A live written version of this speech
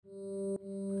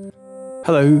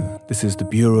Hello, this is the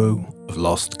Bureau of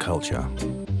Lost Culture.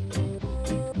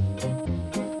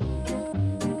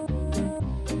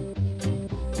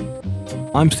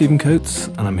 I'm Stephen Coates,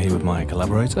 and I'm here with my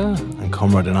collaborator and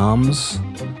comrade in arms,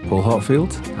 Paul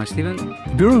Hartfield. Hi, Stephen.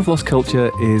 The Bureau of Lost Culture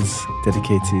is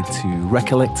dedicated to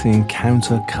recollecting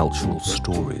counter-cultural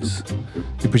stories.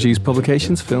 We produce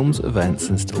publications, films, events,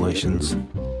 installations,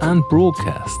 and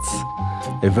broadcasts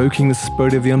evoking the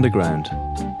spirit of the underground,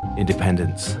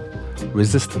 independence,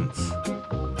 resistance,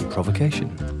 and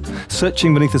provocation.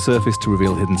 Searching beneath the surface to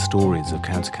reveal hidden stories of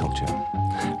counterculture.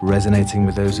 Resonating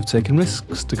with those who've taken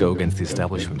risks to go against the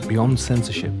establishment beyond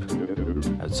censorship,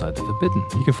 outside the forbidden.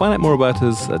 You can find out more about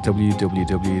us at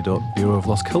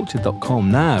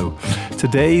www.bureauoflostculture.com. Now,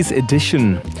 today's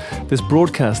edition, this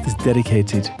broadcast is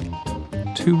dedicated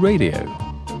to radio,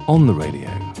 on the radio,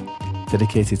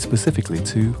 dedicated specifically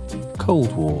to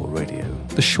Cold War radio,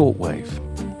 the shortwave.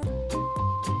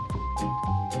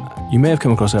 You may have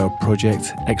come across our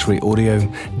project, X-Ray Audio,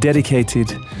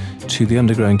 dedicated to the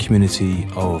underground community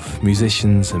of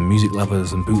musicians and music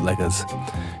lovers and bootleggers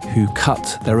who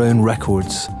cut their own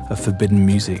records of forbidden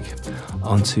music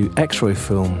onto X-ray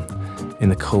film in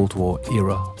the Cold War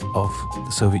era of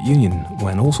the Soviet Union,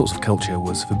 when all sorts of culture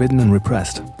was forbidden and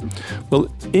repressed. Well,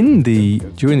 during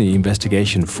the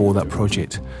investigation for that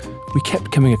project, we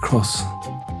kept coming across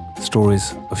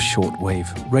stories of shortwave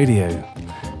radio.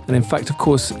 And in fact, of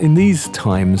course, in these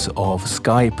times of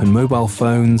Skype and mobile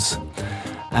phones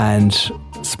and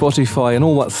Spotify and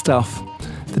all that stuff,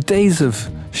 the days of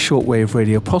shortwave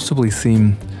radio possibly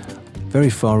seem very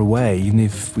far away, even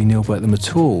if we know about them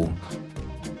at all.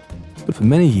 But for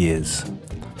many years,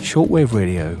 shortwave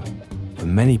radio, for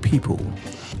many people,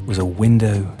 was a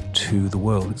window to the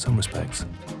world in some respects.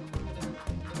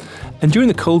 And during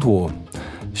the Cold War,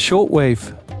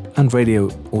 shortwave and radio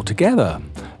altogether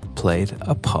played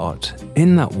a part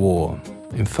in that war.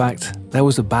 In fact, there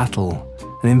was a battle,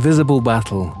 an invisible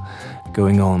battle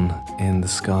going on in the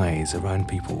skies around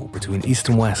people between East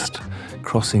and West,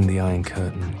 crossing the Iron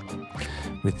Curtain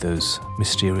with those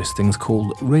mysterious things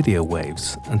called radio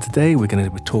waves. And today we're going to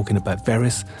be talking about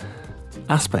various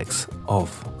aspects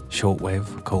of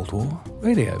shortwave Cold War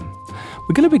radio.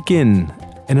 We're going to begin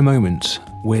in a moment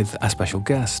with a special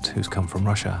guest who's come from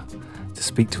Russia to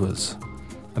speak to us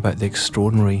about the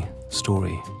extraordinary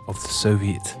story of the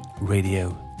Soviet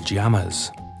radio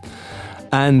jammers.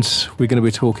 And we're going to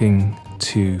be talking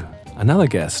to another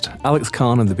guest, Alex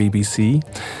Khan of the BBC,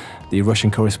 the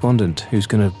Russian correspondent, who's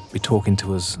going to be talking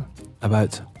to us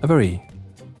about a very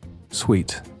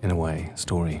sweet, in a way,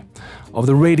 story of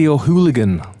the radio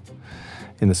hooligan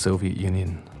in the Soviet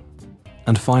Union.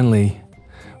 And finally,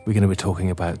 we're going to be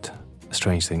talking about a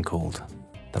strange thing called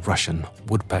the Russian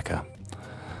woodpecker.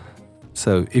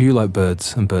 So if you like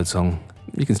birds and birdsong,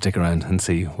 you can stick around and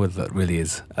see what that really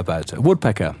is about a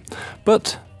woodpecker.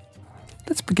 But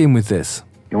let's begin with this.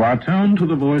 You are tuned to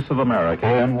the Voice of America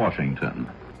in Washington.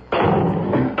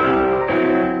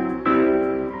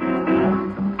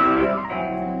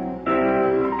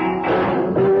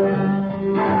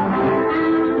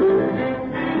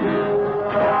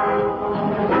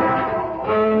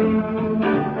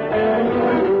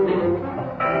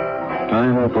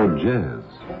 Time for jazz.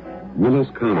 Willis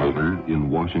Conover in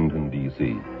Washington,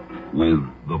 D.C. with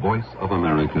the Voice of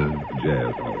America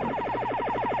Jazz Hour.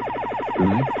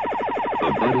 Tonight,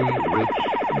 the Buddy Rich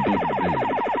Big Band.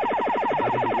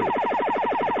 Buddy Rich.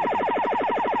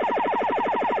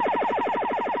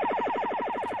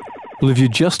 Well, if you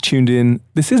just tuned in,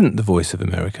 this isn't the Voice of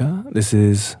America. This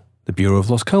is the Bureau of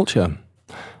Lost Culture.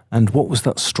 And what was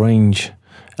that strange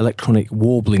electronic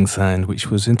warbling sound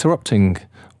which was interrupting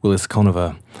Willis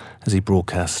Conover as he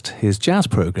broadcast his jazz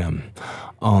program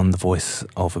on the Voice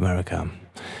of America?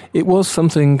 It was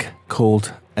something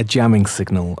called a jamming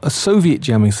signal, a Soviet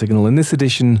jamming signal. In this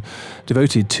edition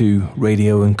devoted to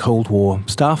radio and Cold War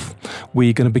stuff,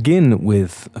 we're going to begin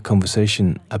with a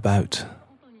conversation about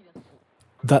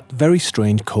that very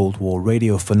strange Cold War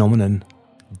radio phenomenon,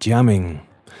 jamming.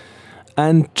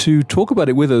 And to talk about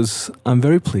it with us, I'm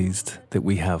very pleased that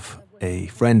we have a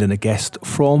friend and a guest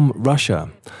from Russia.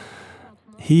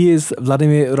 He is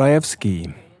Vladimir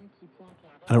Raevsky.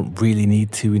 I don't really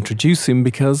need to introduce him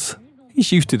because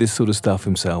he's used to this sort of stuff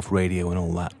himself, radio and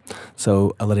all that.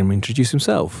 So I'll let him introduce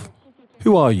himself.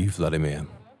 Who are you, Vladimir?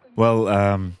 Well,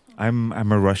 I'm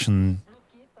a Russian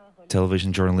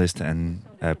television journalist and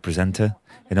presenter,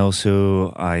 and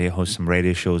also I host some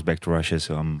radio shows back to Russia,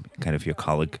 so I'm kind of your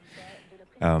colleague,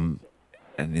 and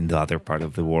in the other part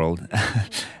of the world.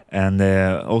 And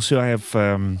also I have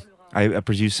I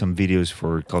produce some videos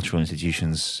for cultural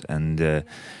institutions and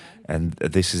and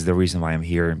this is the reason why I'm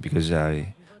here, because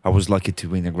I was lucky to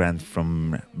win a grant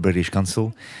from British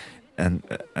Council, and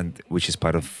which is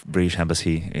part of British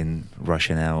Embassy in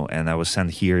Russia now, and I was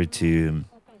sent here to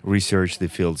research the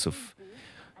fields of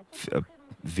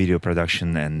video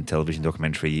production and television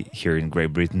documentary here in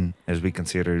Great Britain, as we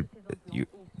consider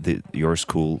your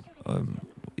school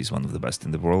is one of the best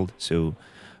in the world. So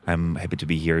I'm happy to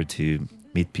be here to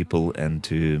meet people and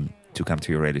to come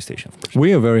to your radio station, of course.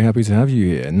 We are very happy to have you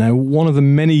here. Now, one of the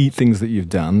many things that you've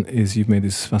done is you've made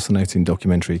this fascinating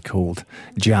documentary called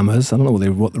Jammers. I don't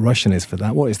know what the Russian is for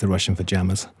that. What is the Russian for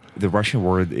jammers? The Russian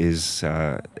word is,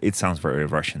 it sounds very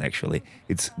Russian actually.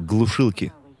 It's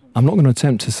glushilki. I'm not going to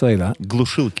attempt to say that.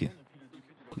 Glushilki.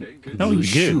 No, you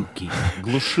good.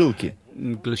 Glushilki.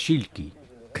 Glushilki.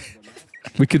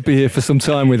 We could be here for some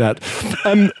time with that.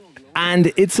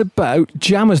 And it's about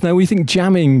jammers. Now, we think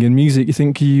jamming and music,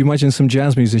 you imagine some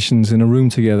jazz musicians in a room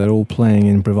together all playing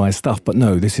improvised stuff. But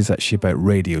no, this is actually about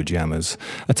radio jammers.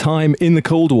 A time in the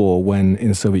Cold War when, in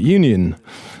the Soviet Union,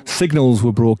 signals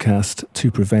were broadcast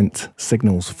to prevent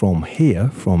signals from here,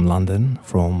 from London,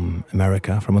 from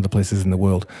America, from other places in the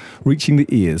world, reaching the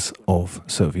ears of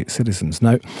Soviet citizens.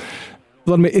 Now,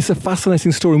 Vladimir, it's a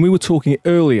fascinating story. And we were talking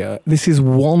earlier, this is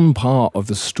one part of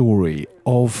the story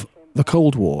of the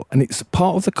Cold War, and it's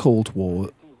part of the Cold War,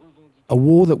 a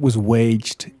war that was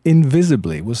waged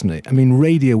invisibly, wasn't it? I mean,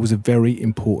 radio was a very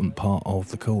important part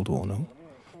of the Cold War, no?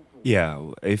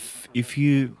 Yeah, if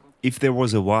there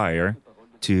was a wire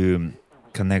to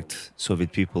connect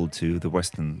Soviet people to the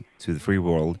free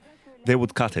world, they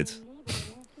would cut it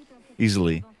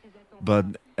easily.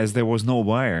 But as there was no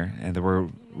wire and there were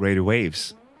radio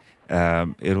waves,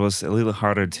 it was a little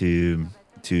harder to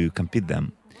compete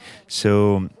them.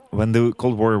 So when the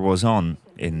Cold War was on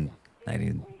in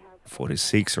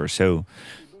 1946 or so,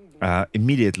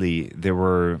 immediately there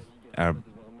were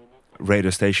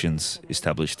radio stations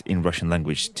established in Russian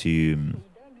language to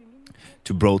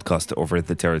broadcast over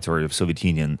the territory of Soviet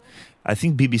Union. I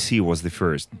think BBC was the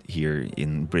first here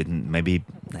in Britain, maybe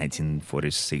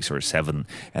 1946 or 7,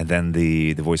 and then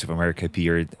the Voice of America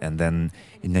appeared, and then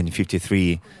in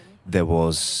 1953 there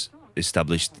was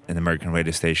established an American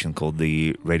radio station called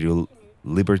the Radio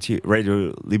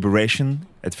Liberation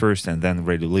at first, and then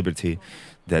Radio Liberty,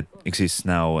 that exists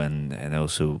now and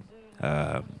also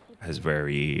has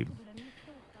very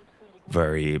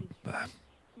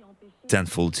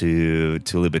thankful to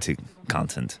liberty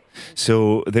content.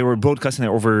 So they were broadcasting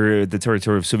over the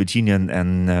territory of Soviet Union,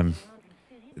 and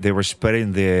they were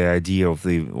spreading the idea of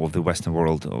the Western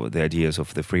world, or the ideas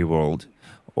of the free world,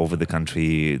 over the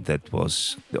country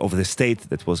over the state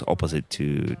that was opposite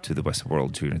to the Western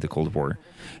world during the Cold War.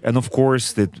 And of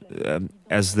course, that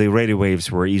as the radio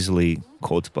waves were easily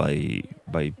caught by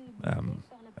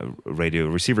radio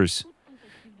receivers,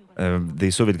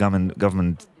 the Soviet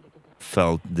government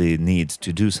felt the need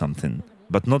to do something,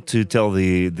 but not to tell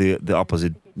the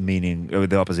opposite meaning, or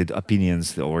the opposite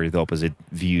opinions, or the opposite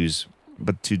views,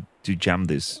 but to jam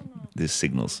these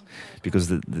signals, because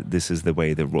this is the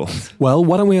way they roll. Well,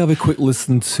 why don't we have a quick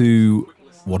listen to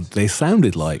what they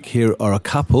sounded like? Here are a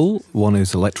couple. One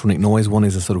is electronic noise, one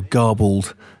is a sort of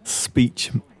garbled speech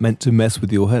meant to mess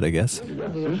with your head, I guess.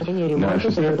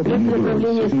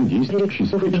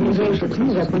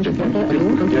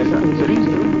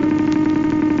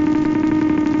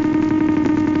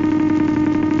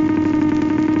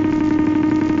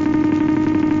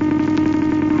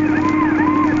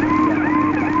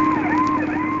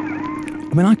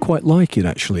 I mean, I quite like it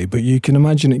actually, but you can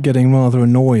imagine it getting rather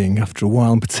annoying after a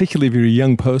while, and particularly if you're a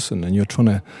young person and you're trying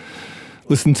to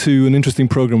listen to an interesting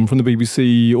programme from the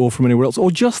BBC or from anywhere else,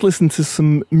 or just listen to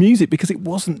some music, because it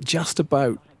wasn't just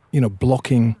about,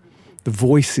 blocking the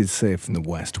voices, say, from the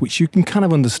West, which you can kind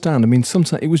of understand. I mean,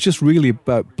 sometimes it was just really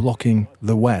about blocking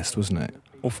the West, wasn't it?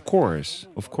 Of course,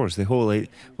 the whole.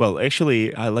 Well,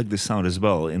 actually, I like the sound as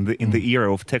well. In the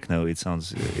era of techno, it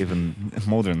sounds even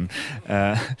modern.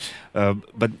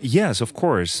 But yes, of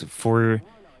course.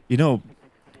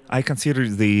 I consider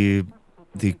the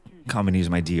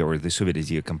communism idea, or the Soviet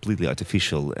idea, completely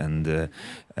artificial and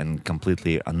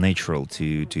completely unnatural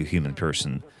to a human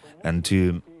person. And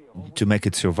to make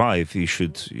it survive, you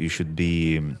should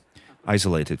be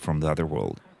isolated from the other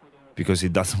world, because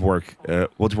it doesn't work.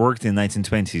 What worked in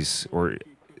 1920s or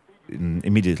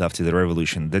immediately after the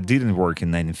revolution, that didn't work in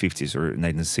 1950s or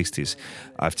 1960s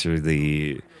after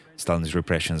the Stalin's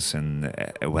repressions and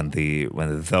when the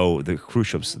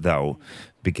Khrushchev's thaw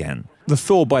began. The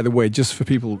thaw, by the way, just for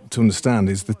people to understand,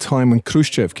 is the time when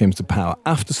Khrushchev came to power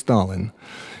after Stalin.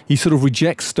 He sort of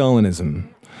rejects Stalinism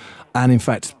and, in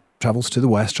fact, travels to the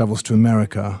West, travels to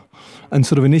America, and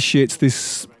sort of initiates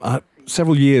this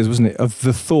several years, wasn't it, of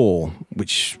the thaw,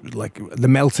 which like the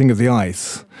melting of the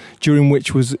ice, during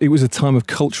which it was a time of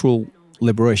cultural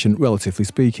liberation, relatively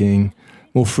speaking,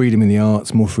 more freedom in the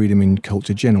arts, more freedom in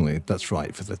culture generally. That's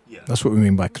right. That's what we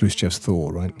mean by Khrushchev's thaw,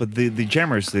 right? But the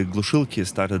jammers, the glushilki,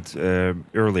 started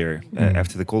earlier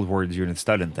after the Cold War during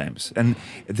Stalin times, and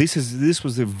this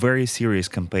was a very serious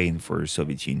campaign for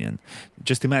Soviet Union.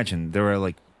 Just imagine there are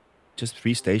like just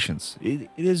 3 stations. It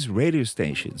is radio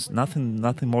stations,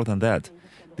 nothing more than that.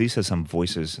 These are some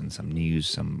voices and some news,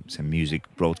 some music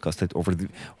broadcasted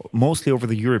mostly over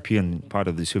the European part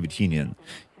of the Soviet Union.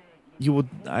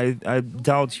 I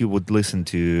doubt you would listen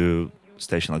to a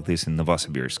station like this in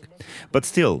Novosibirsk. But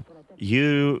still,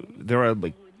 there are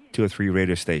like 2 or 3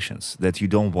 radio stations that you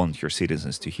don't want your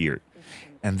citizens to hear.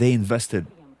 And they invested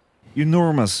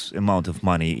enormous amount of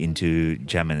money into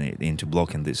jamming, into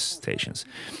blocking these stations.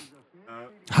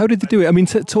 How did they do it? I mean,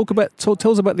 tell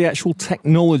us about the actual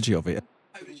technology of it.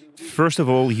 First of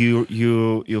all,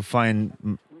 you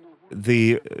find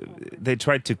they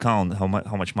tried to count how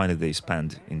much money they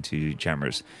spent into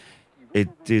jammers. It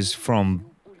is from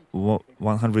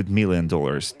 $100 million to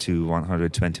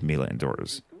 $120 million.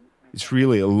 It's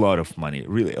really a lot of money,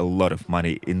 really a lot of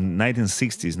money. In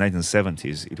 1960s,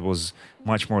 1970s, it was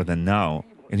much more than now.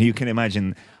 And you can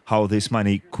imagine how this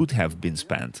money could have been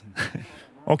spent.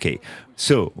 Okay,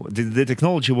 so the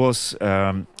technology was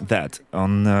that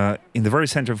in the very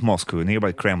center of Moscow,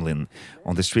 nearby Kremlin,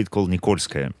 on the street called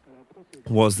Nikolskaya,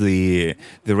 was the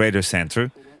radar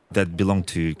center that belonged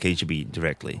to KGB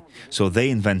directly. So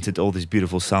they invented all these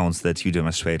beautiful sounds that you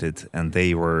demonstrated, and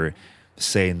they were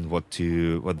saying what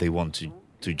they want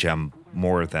to jam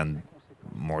more than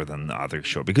other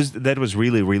show, because that was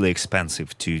really, really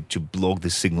expensive to block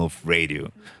the signal of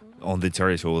radio on the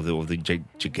territory of the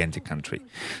gigantic country.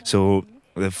 So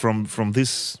from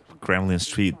this Kremlin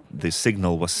street, the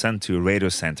signal was sent to a radio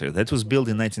center that was built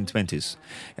in 1920s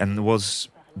and was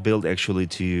built actually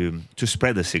to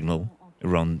spread the signal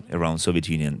around Soviet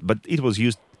Union, but it was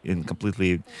used in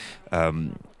completely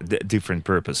different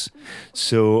purpose.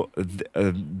 So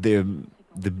the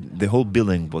whole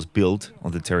building was built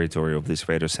on the territory of this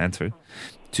radio center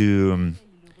to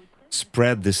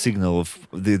spread the signal of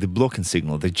the blocking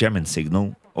signal, the jamming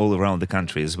signal, all around the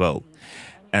country as well.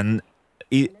 And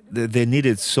they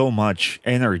needed so much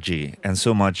energy and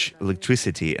so much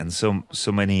electricity and so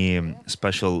many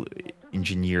special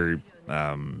engineer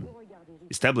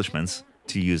establishments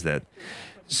to use that.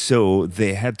 So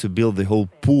they had to build the whole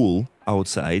pool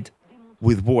outside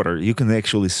with water. You can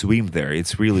actually swim there.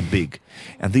 It's really big.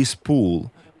 And this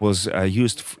pool was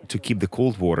used to keep the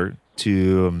cold water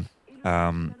to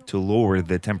lower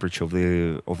the temperature of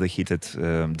the heated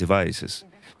devices.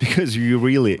 Because you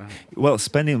really,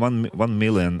 spending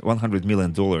 $100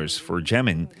 million for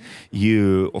jamming,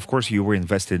 of course you were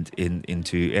invested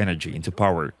into energy, into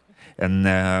power. And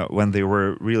when they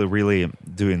were really, really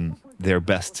doing their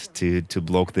best to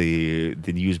block the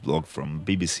news block from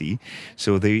BBC,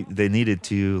 so they needed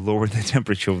to lower the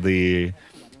temperature of the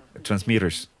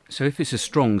transmitters. So if it's a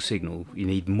strong signal, you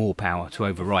need more power to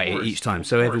overwrite it each time.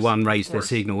 So everyone raised their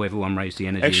signal, everyone raised the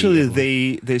energy.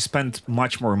 Actually, they spent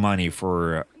much more money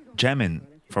for jamming,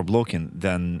 for blocking,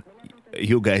 than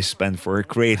you guys spent for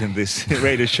creating these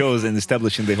radio shows and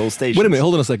establishing the whole station. Wait a minute,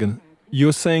 hold on a second.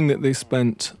 You're saying that they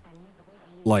spent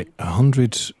like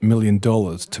 $100 million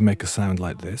to make a sound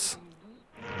like this?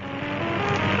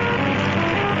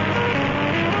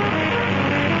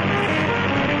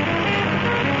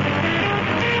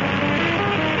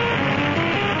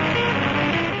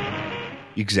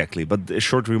 Exactly, but a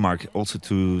short remark also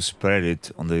to spread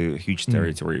it on the huge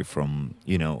territory from,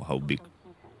 how big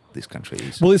this country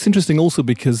is. Well, it's interesting also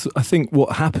because I think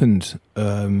what happened,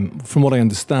 from what I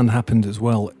understand, happened as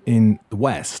well in the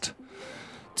West.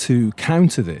 To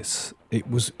counter this,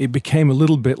 it became a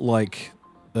little bit like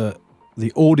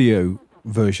the audio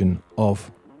version of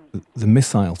the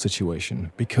missile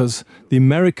situation, because the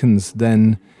Americans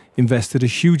then invested a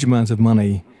huge amount of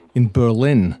money in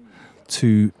Berlin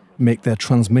to make their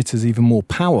transmitters even more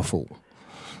powerful.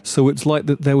 So it's like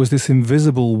that there was this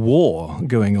invisible war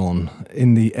going on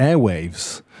in the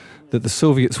airwaves, that the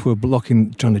Soviets were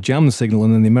trying to jam the signal,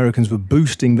 and then the Americans were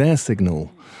boosting their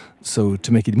signal, so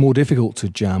to make it more difficult to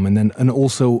jam, and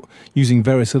also using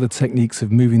various other techniques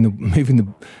of moving the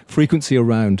frequency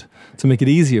around to make it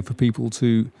easier for people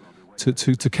to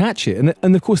catch it.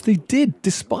 And of course they did,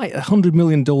 despite $100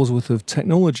 million worth of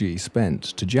technology spent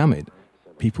to jam it.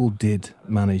 People did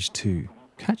manage to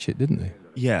catch it, didn't they?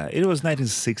 Yeah, it was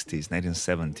 1960s,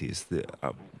 1970s.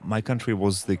 My country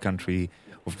was the country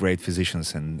of great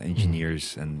physicians and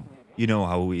engineers, and you know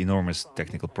how enormous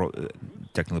technical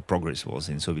progress was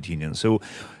in Soviet Union. So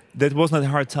that was not a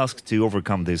hard task to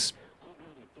overcome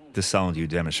the sound you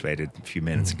demonstrated a few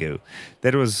minutes ago.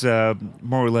 That was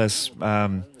more or less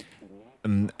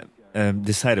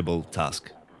decidable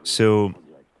task. So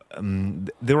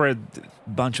there were a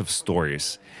bunch of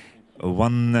stories.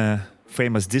 One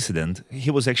famous dissident,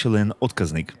 he was actually an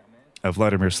odkaznik,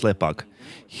 Vladimir Slepak,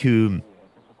 who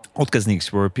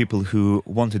odkazniks were people who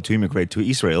wanted to immigrate to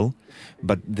Israel,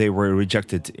 but they were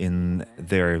rejected in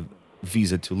their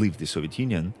visa to leave the Soviet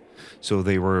Union. So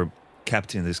they were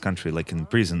kept in this country like in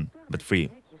prison, but free.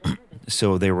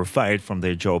 So they were fired from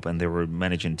their job, and they were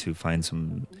managing to find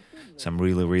some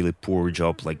really, really poor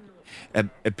job. Like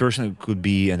a person could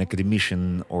be an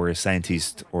academician or a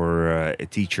scientist or a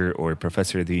teacher or a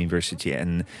professor at the university,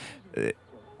 and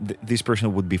this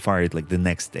person would be fired like the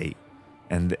next day.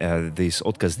 And these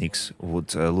odkazniks would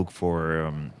look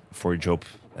for a job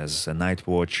as a night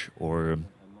watch or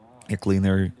a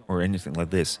cleaner or anything like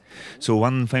this. So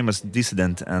one famous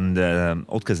dissident and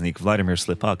odkaznik, Vladimir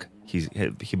Slepak,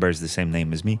 he bears the same name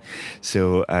as me. So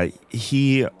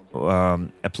he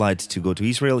applied to go to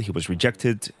Israel. He was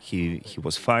rejected. He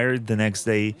was fired the next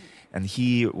day, and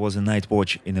he was a night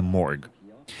watch in a morgue.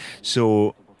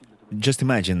 So just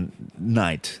imagine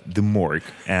night, the morgue,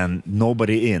 and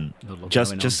nobody in,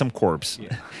 just some corpse.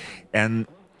 Yeah. And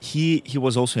he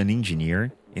was also an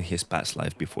engineer in his past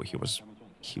life before he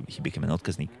became an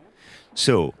odkaznik.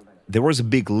 So there was a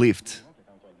big lift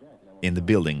in the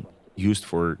building used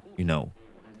for,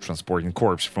 transporting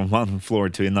corpse from one floor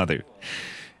to another.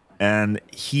 And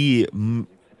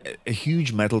a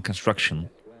huge metal construction.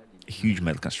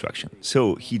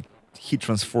 So he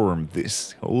transformed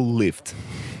this whole lift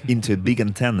into a big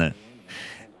antenna,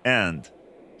 and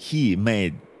he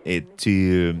made it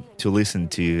to listen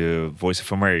to Voice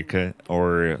of America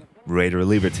or Radio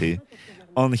Liberty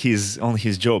on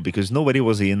his job, because nobody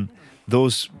was in.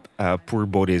 Those poor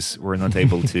bodies were not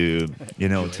able to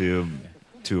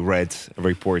to write a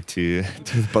report to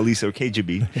the police or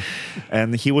KGB,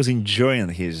 and he was enjoying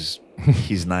his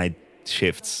night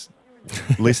shifts,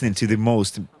 listening to the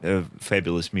most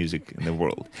fabulous music in the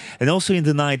world. And also in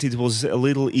the night, it was a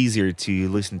little easier to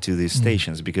listen to these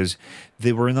stations because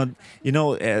they were not,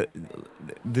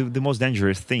 the most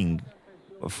dangerous thing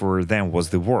for them was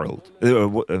the world.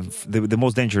 The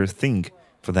most dangerous thing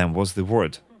for them was the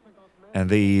word.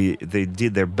 And they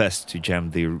did their best to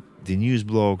jam the news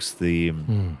blogs, the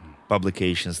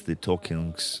publications, the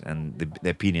talkings, and the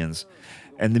opinions.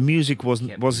 And the music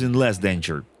was in less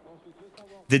danger.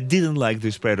 They didn't like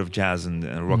the spread of jazz and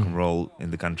rock and roll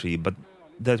in the country, but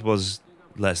that was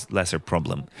lesser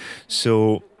problem.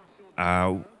 So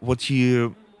what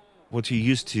you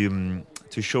used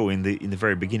to show in the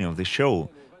very beginning of the show,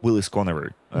 Willis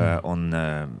Conover on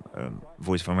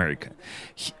Voice of America.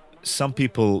 Some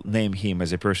people name him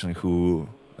as a person who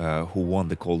won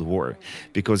the Cold War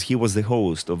because he was the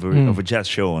host of a jazz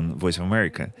show on Voice of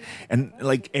America, and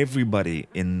like everybody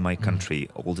in my country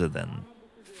older than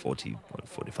 40 or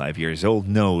 45 years old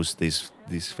knows this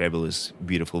fabulous,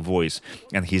 beautiful voice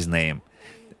and his name.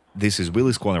 This is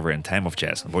Willis Conover in Time of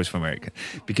Jazz on Voice of America,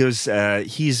 because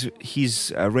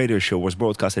his radio show was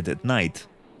broadcasted at night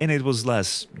and it was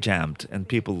less jammed and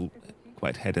people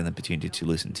quite had an opportunity to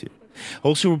listen to.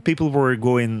 Also, people were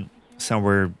going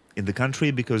somewhere in the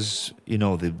country because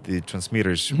the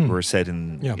transmitters were set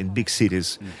in big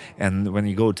cities, and when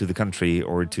you go to the country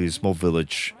or to a small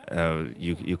village,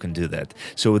 you can do that.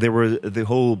 So there were the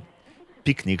whole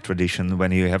picnic tradition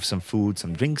when you have some food,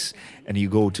 some drinks, and you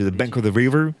go to the bank of the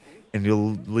river and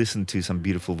you'll listen to some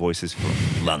beautiful voices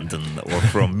from London or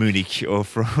from Munich or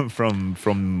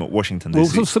from Washington,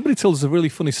 D.C. Well, somebody told us a really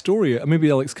funny story. Maybe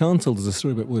Alex Kahn told us a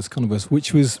story about Willis Conover,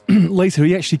 which was later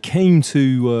he actually came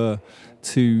to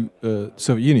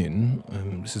Soviet Union.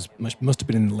 This must have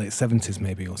been in the late 70s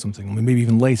maybe or something, or maybe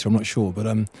even later, I'm not sure. But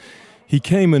he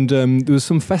came and there was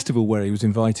some festival where he was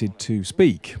invited to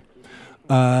speak.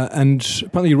 And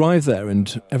apparently he arrived there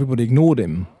and everybody ignored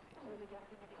him,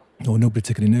 or nobody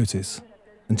took any notice,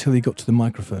 until he got to the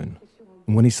microphone.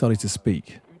 And when he started to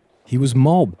speak, he was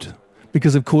mobbed.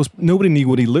 Because, of course, nobody knew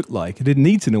what he looked like. He didn't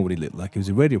need to know what he looked like. He was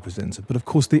a radio presenter. But, of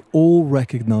course, they all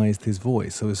recognized his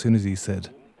voice. So as soon as he said,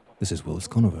 "This is Willis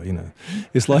Conover,"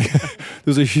 it's like there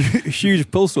was a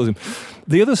huge pulse towards him.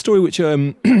 The other story which,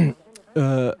 in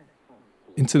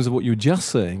terms of what you were just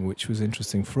saying, which was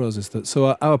interesting for us, is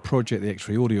that our project, the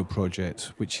X-Ray Audio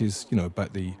Project, which is,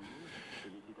 about the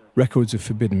records of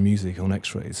forbidden music on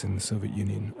X-rays in the Soviet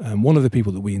Union, one of the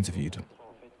people that we interviewed,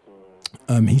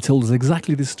 he told us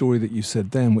exactly this story that you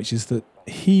said then, which is that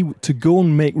to go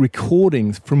and make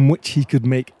recordings from which he could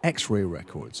make X-ray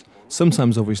records.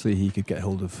 Sometimes, obviously, he could get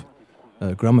hold of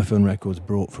gramophone records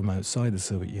brought from outside the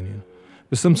Soviet Union.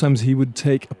 But sometimes he would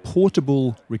take a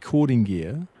portable recording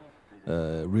gear,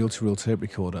 reel-to-reel tape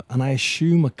recorder, and I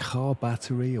assume a car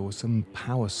battery or some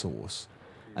power source,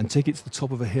 and take it to the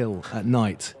top of a hill at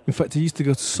night. In fact, he used to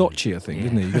go to Sochi, I think,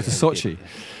 didn't he? He go to Sochi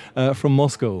from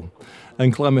Moscow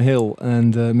and climb a hill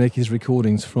and make his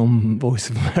recordings from Voice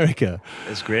of America.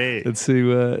 That's great.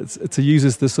 To use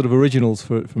as the sort of originals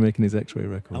for making his X-ray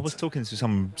records. I was talking to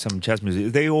some jazz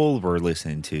music. They all were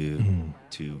listening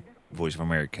to Voice of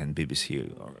America and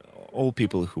BBC. All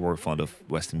people who were fond of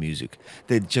Western music.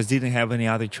 They just didn't have any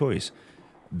other choice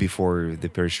before the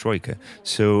perestroika.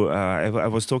 So I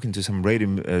was talking to some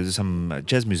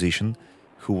jazz musician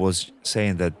who was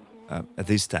saying that at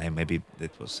this time, maybe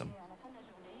that was some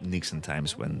Nixon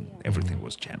times when everything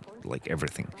was jammed, like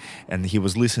everything, and he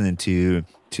was listening to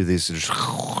this,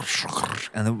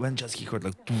 and then when just he heard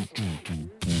like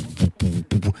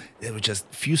there were just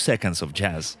few seconds of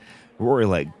jazz, were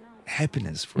like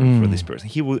happiness for this person.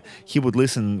 He would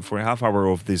listen for a half hour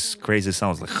of this crazy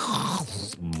sounds like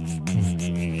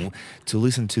to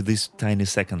listen to these tiny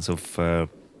seconds of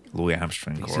Louis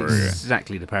Armstrong. It's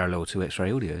exactly the parallel to X-ray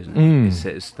audio, isn't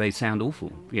it? They sound awful.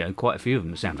 You know, quite a few of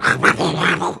them sound,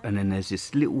 and then there's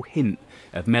this little hint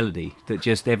of melody that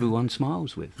just everyone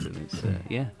smiles with. And it's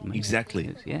amazing.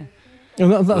 Exactly.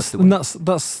 And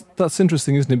that's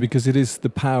interesting, isn't it? Because it is the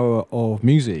power of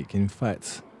music. In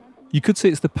fact, you could say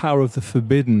it's the power of the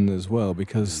forbidden as well,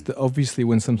 because obviously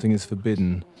when something is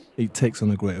forbidden, it takes on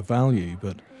a greater value.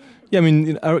 But yeah, I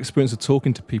mean, our experience of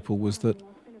talking to people was that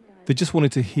they just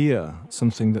wanted to hear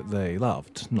something that they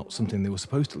loved, not something they were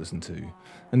supposed to listen to.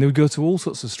 And they would go to all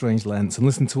sorts of strange lengths and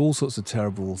listen to all sorts of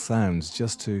terrible sounds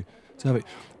just to have it.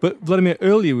 But Vladimir,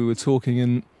 earlier we were talking,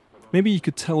 and maybe you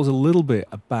could tell us a little bit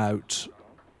about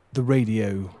the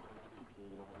radio,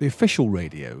 the official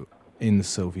radio in the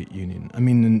Soviet Union. I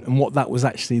mean, and what that was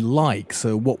actually like.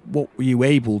 So what were you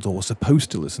able to or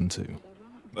supposed to listen to?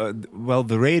 Well,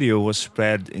 the radio was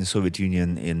spread in Soviet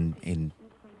Union in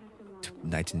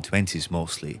 1920s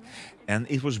mostly, and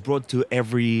it was brought to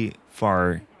every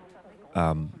far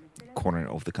corner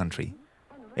of the country,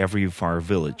 every far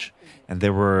village, and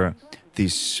there were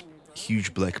these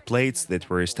huge black plates that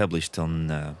were established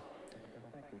on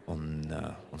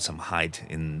some height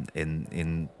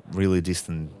in really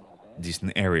distant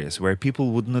areas where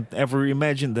people would not ever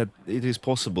imagine that it is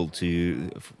possible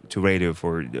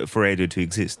for radio to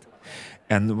exist,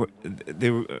 and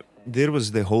there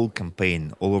was the whole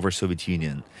campaign all over Soviet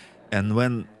Union, and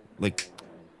when like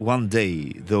one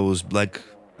day those black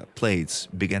plates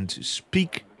began to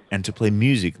speak and to play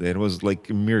music, that was like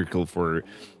a miracle for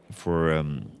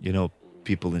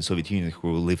people in Soviet Union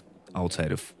who lived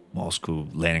outside of Moscow,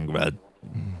 Leningrad,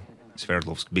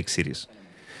 Sverdlovsk, big cities.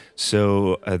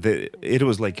 So it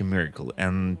was like a miracle,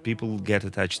 and people get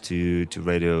attached to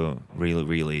radio really,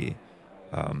 really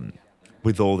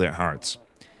with all their hearts.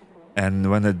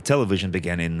 And when the television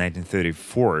began in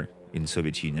 1934 in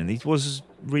Soviet Union, it was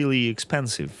really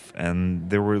expensive, and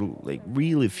there were like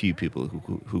really few people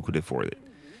who could afford it.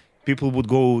 People would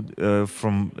go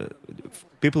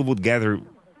people would gather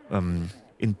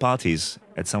in parties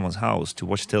at someone's house to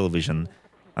watch television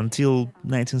until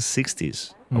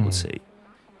 1960s, I would say.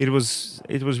 It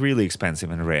was really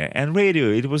expensive and rare. And radio,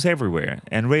 it was everywhere.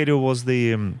 And radio was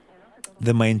the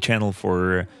main channel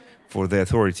for the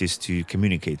authorities to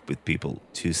communicate with people,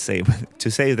 to say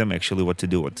them actually what to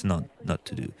do, what not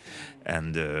to do.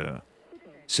 And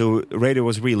so radio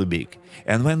was really big.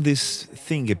 And when this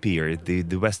thing appeared,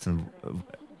 the Western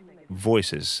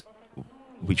voices,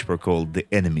 which were called the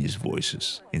enemy's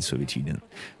voices in Soviet Union,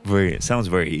 sounds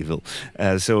very evil.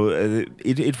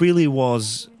 It really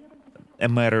was a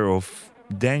matter of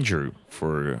danger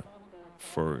for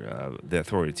the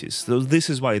authorities. So this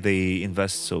is why they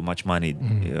invest so much money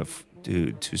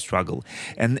to struggle,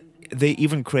 and they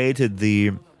even created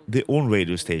the own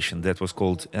radio station that was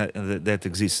called that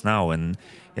exists now and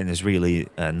is really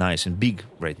nice and big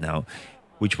right now,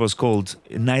 which was called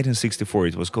in 1964.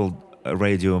 It was called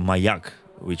Radio Mayak,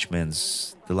 which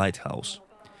means the lighthouse,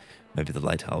 maybe the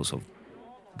lighthouse of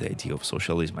the idea of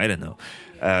socialism. I don't know.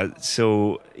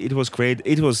 So it was great.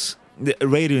 The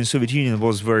radio in Soviet Union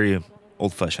was very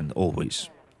old-fashioned, always.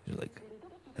 Like,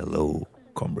 hello,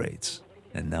 comrades,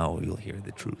 and now you'll hear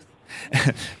the truth.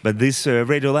 But this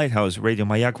Radio Lighthouse, Radio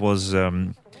Mayak, was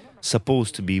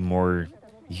supposed to be more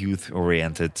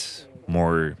youth-oriented,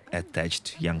 more attached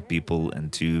to young people,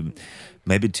 and to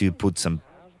put some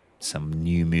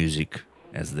new music,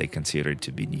 as they consider it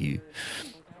to be new.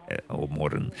 or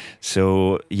modern.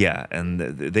 So yeah, and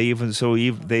they even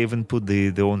put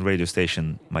the own radio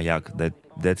station Mayak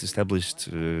that established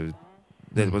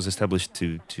that was established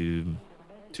to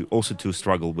also to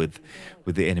struggle with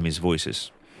the enemy's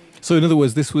voices. So in other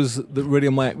words, the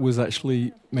Radio Mayak was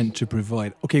actually meant to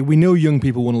provide. Okay, we know young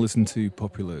people want to listen to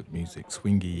popular music,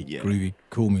 swingy, groovy,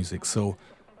 cool music. So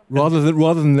rather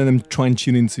than them try and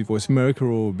tune into Voice of America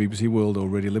or BBC World or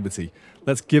Radio Liberty,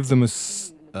 let's give them a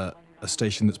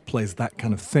station that plays that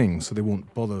kind of thing, so they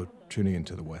won't bother tuning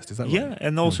into the West. Is that right? Yeah,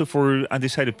 and also for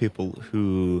undecided people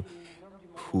who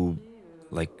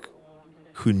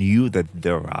knew that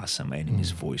there are some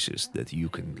enemies' voices that you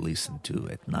can listen to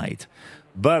at night.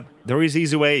 But there is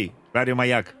easy way, Radio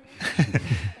Mayak.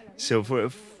 So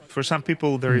for some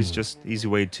people, there is just easy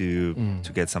way to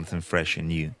get something fresh and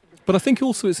new. But I think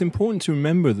also it's important to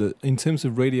remember that in terms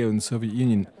of radio in the Soviet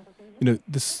Union,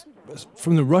 this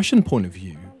from the Russian point of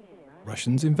view,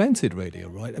 Russians invented radio,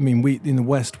 right? I mean, we in the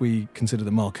West we consider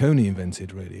that Marconi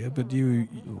invented radio, but we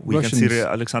Russians consider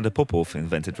Alexander Popov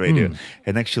invented radio,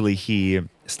 and actually he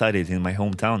studied in my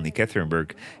hometown,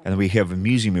 Ekaterinburg, and we have a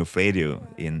museum of radio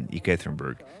in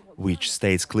Ekaterinburg, which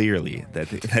states clearly that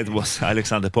that was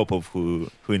Alexander Popov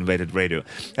who invented radio.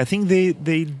 I think they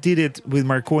did it with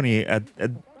Marconi at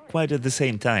quite at the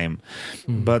same time,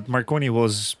 but Marconi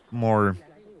was more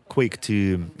quick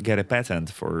to get a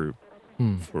patent for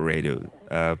radio.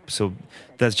 So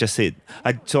that's just it.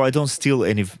 I don't steal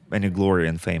any glory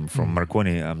and fame from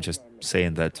Marconi. I'm just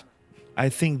saying that I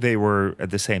think they were at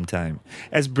the same time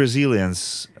as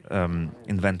Brazilians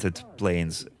invented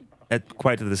planes at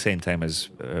quite at the same time as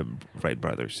Wright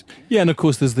brothers. Yeah, and of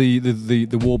course there's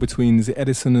the war between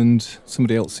Edison and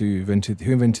somebody else who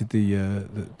invented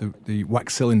the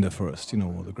wax cylinder first,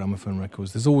 or the gramophone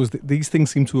records. There's always these things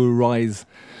seem to arise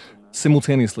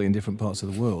simultaneously in different parts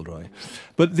of the world, right?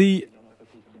 But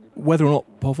whether or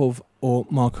not Popov or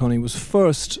Marconi was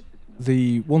first,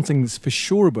 the one thing that's for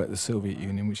sure about the Soviet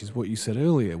Union, which is what you said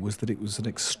earlier, was that it was an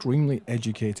extremely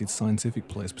educated scientific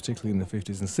place, particularly in the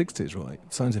 50s and 60s, right?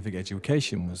 Scientific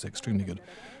education was extremely good.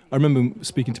 I remember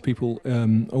speaking to people,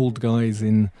 old guys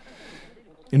in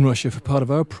Russia for part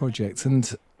of our project,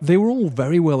 and they were all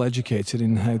very well educated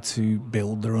in how to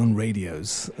build their own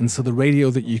radios. And so the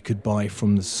radio that you could buy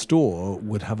from the store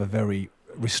would have a very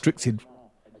restricted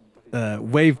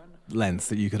wavelength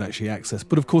that you could actually access.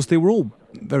 But of course, they were all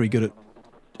very good at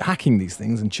hacking these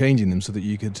things and changing them so that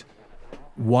you could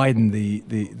widen the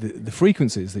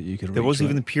frequencies that you could reach. There was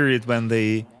even a period when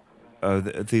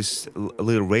these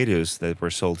little radios that were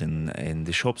sold in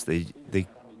the shops, they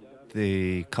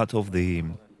cut off the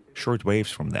short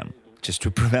waves from them, just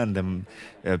to prevent them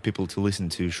people to listen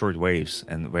to short waves,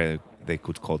 and where they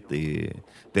could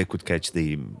catch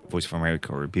the Voice of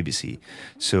America or BBC.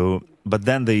 So, but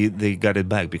then they got it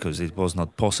back because it was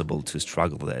not possible to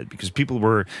struggle with that, because people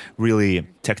were really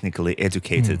technically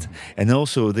educated, and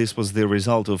also this was the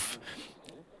result of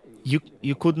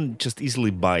you couldn't just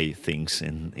easily buy things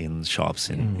in shops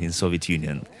in Soviet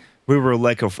Union. We were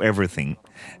lack of everything,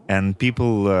 and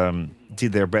people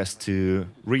did their best to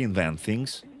reinvent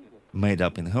things made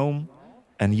up in home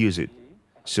and use it.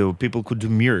 So people could do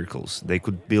miracles. They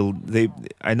could build.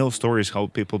 I know stories how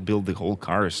people build the whole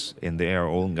cars in their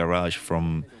own garage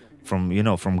from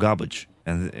garbage,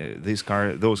 and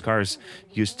those cars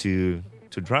used to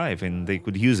drive, and they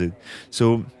could use it.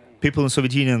 So people in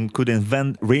Soviet Union could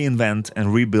reinvent,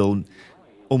 and rebuild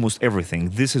almost everything.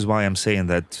 This is why I'm saying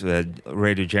that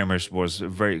radio jammers was a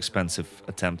very expensive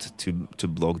attempt to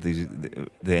block the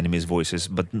enemy's voices,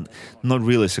 but not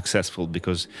really successful,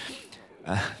 because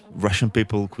Russian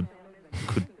people could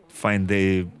find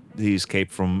the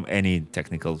escape from any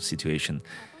technical situation.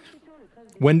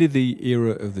 When did the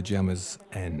era of the jammers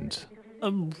end?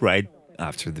 Right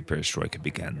after the perestroika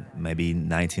began, maybe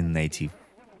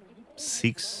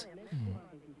 1986.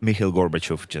 Mikhail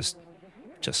Gorbachev just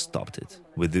stopped it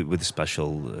with the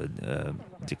special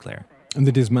declare. And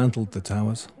they dismantled the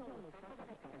towers.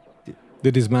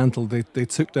 They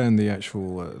took down the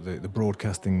actual the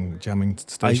broadcasting jamming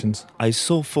stations. I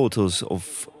saw photos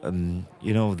of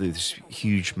these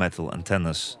huge metal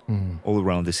antennas all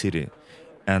around the city,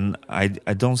 and I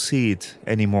don't see it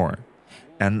anymore.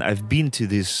 And I've been to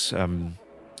this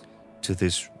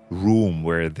room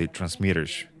where the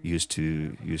transmitters used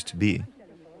to be,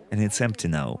 and it's empty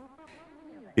now.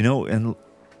 And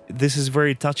this is a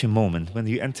very touching moment when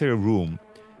you enter a room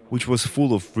which was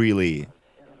full of really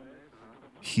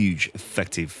huge,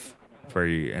 effective,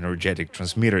 very energetic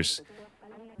transmitters,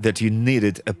 that you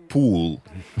needed a pool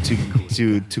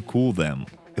to cool them,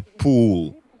 a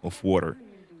pool of water,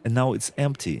 and now it's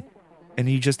empty, and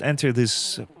you just enter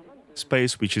this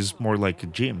space which is more like a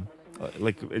gym,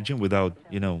 like a gym without,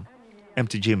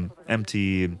 empty gym,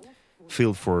 empty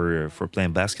field for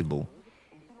playing basketball,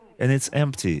 and it's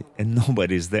empty and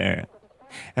nobody's there,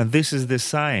 and this is the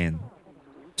sign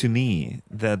to me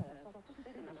that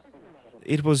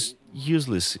it was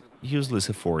useless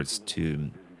efforts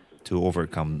to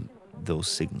overcome those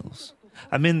signals.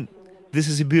 I mean, this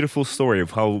is a beautiful story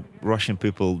of how Russian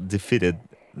people defeated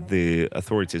the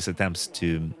authorities' attempts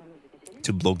to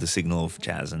block the signal of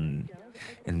jazz and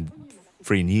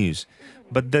free news.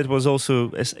 But that was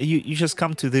also you just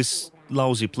come to this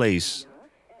lousy place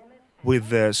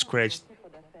with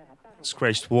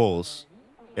scratched walls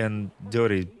and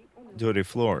dirty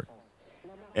floor.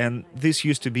 And this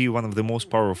used to be one of the most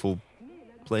powerful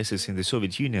places in the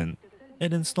Soviet Union,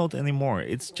 and it's not anymore.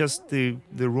 It's just the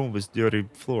room with dirty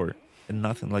floor and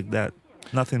nothing like that.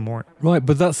 Nothing more. Right,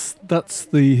 but that's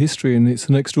the history, and it's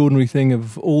an extraordinary thing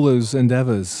of all those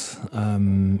endeavours.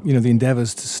 The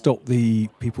endeavours to stop the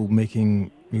people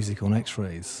making music on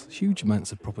X-rays. Huge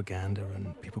amounts of propaganda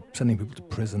and people sending people to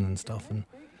prison and stuff, and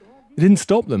it didn't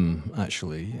stop them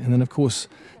actually. And then of course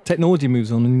technology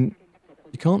moves on, and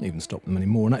you can't even stop them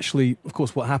anymore. And actually, of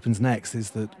course, what happens next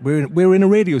is that we're in a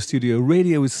radio studio.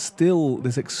 Radio is still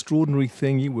this extraordinary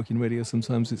thing. You work in radio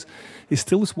sometimes. It's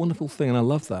still this wonderful thing, and I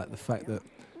love that. The fact that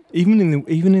even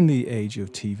in the age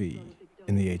of TV,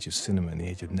 in the age of cinema, in the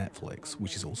age of Netflix,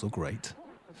 which is also great,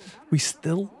 we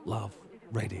still love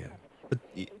radio. But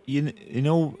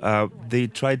they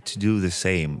tried to do the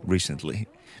same recently,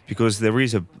 because there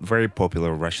is a very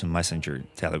popular Russian messenger,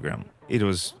 Telegram. It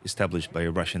was established by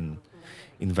a Russian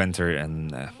inventor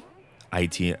and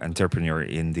IT entrepreneur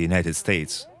in the United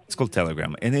States. It's called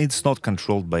Telegram, and it's not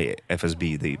controlled by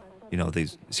FSB, the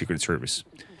Secret Service.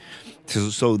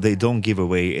 So they don't give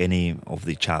away any of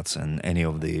the chats and any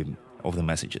of the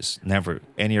messages. Never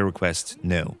any request.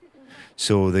 No.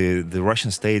 So the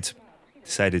Russian state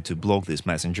decided to block this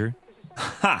messenger.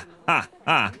 Ha ha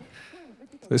ha!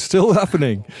 It's still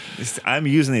happening. I'm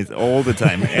using it all the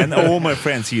time, and all my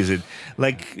friends use it.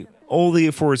 Like, all the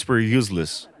efforts were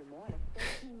useless.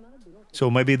 So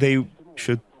maybe they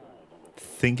should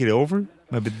think it over.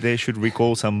 Maybe they should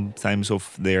recall some times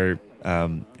of their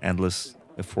endless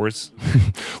efforts.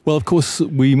 Well, of course,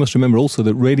 we must remember also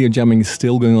that radio jamming is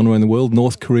still going on around the world.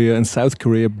 North Korea and South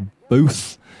Korea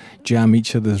both jam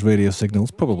each other's radio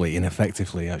signals, probably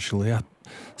ineffectively, actually.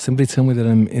 Somebody told me that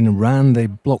in Iran they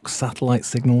block satellite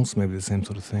signals, maybe the same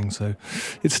sort of thing. So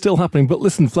it's still happening. But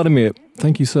listen, Vladimir,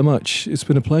 thank you so much. It's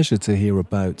been a pleasure to hear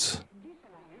about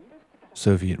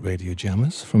Soviet radio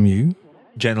jammers from you.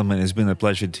 Gentlemen, it's been a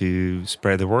pleasure to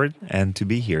spread the word and to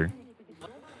be here.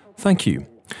 Thank you.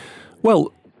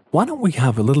 Well, why don't we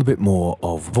have a little bit more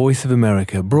of Voice of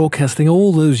America broadcasting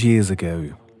all those years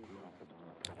ago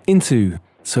into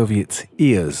Soviet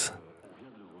ears,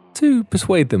 to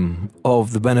persuade them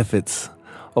of the benefits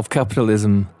of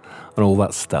capitalism and all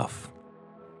that stuff.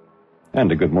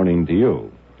 And a good morning to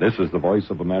you. This is the Voice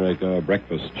of America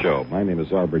Breakfast Show. My name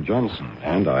is Albert Johnson,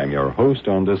 and I'm your host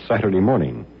on this Saturday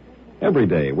morning. Every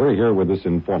day, we're here with this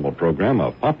informal program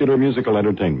of popular musical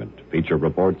entertainment, feature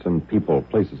reports on people,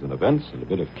 places, and events, and a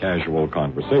bit of casual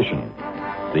conversation.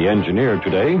 The engineer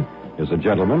today is a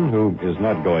gentleman who is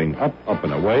not going up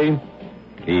and away.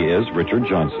 He is Richard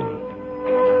Johnson.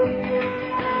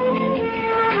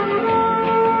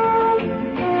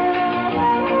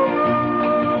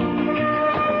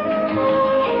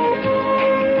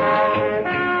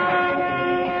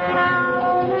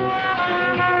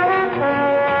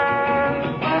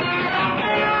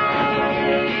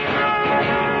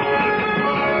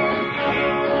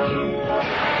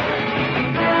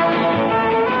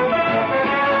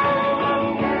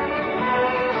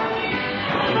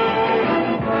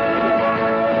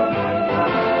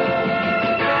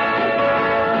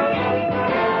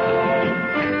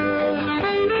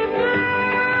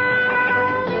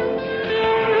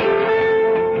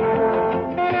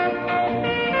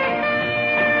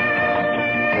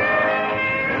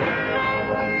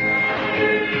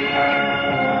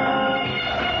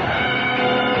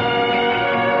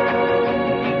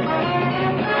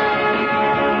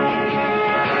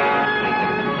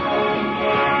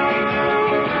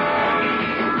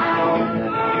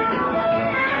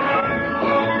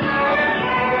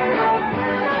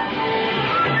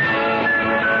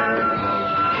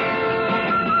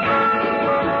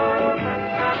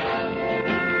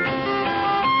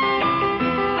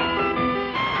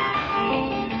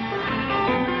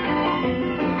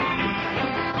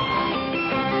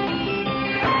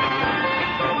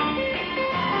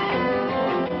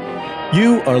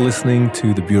 You are listening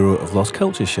to the Bureau of Lost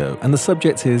Culture show, and the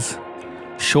subject is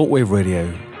shortwave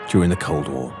radio during the Cold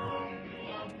War.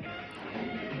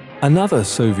 Another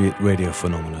Soviet radio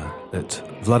phenomena that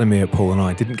Vladimir, Paul and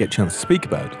I didn't get a chance to speak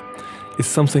about is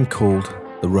something called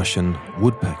the Russian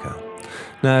woodpecker.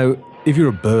 Now, if you're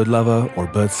a bird lover or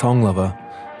a bird song lover,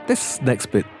 this next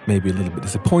bit may be a little bit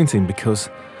disappointing because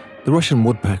the Russian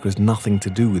woodpecker has nothing to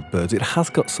do with birds. It has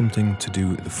got something to do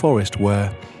with the forest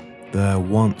where there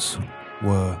once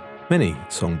were many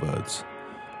songbirds,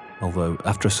 although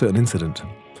after a certain incident,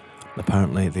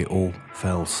 apparently they all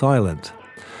fell silent.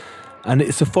 And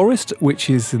it's a forest which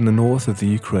is in the north of the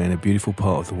Ukraine, a beautiful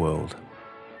part of the world,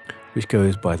 which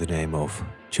goes by the name of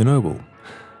Chernobyl.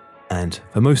 And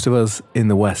for most of us in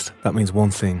the West, that means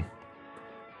one thing: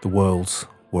 the world's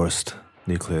worst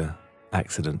nuclear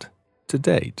accident to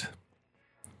date.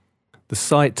 The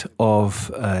site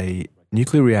of a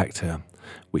nuclear reactor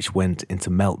which went into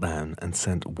meltdown and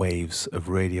sent waves of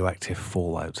radioactive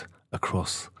fallout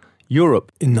across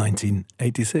Europe in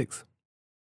 1986.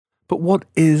 But what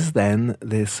is then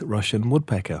this Russian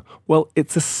woodpecker? Well,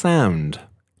 it's a sound.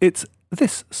 It's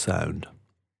this sound.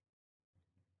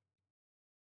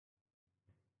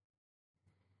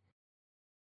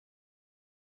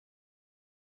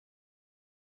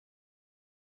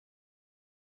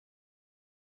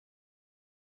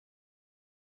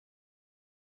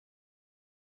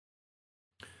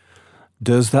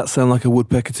 Does that sound like a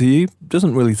woodpecker to you?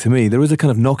 Doesn't really to me. There is a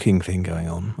kind of knocking thing going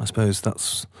on. I suppose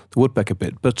that's the woodpecker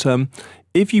bit. But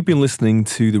if you've been listening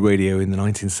to the radio in the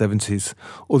 1970s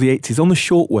or the 80s on the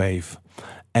shortwave,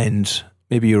 and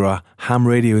maybe you're a ham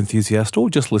radio enthusiast or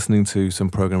just listening to some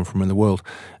program from around the world,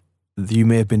 you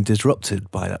may have been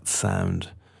disrupted by that sound.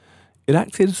 It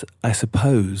acted, I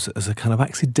suppose, as a kind of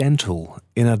accidental,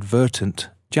 inadvertent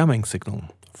jamming signal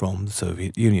from the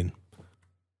Soviet Union.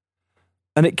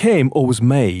 And it came or was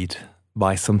made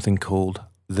by something called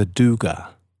the Duga.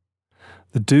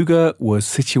 The Duga was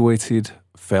situated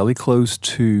fairly close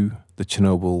to the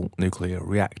Chernobyl nuclear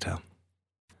reactor.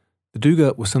 The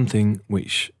Duga was something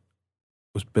which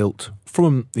was built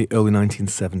from the early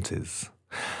 1970s,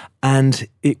 and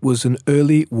it was an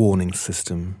early warning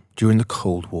system during the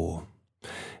Cold War.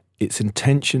 Its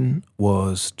intention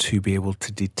was to be able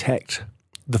to detect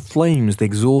the flames, the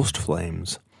exhaust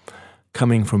flames,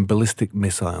 coming from ballistic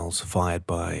missiles fired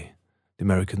by the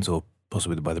Americans or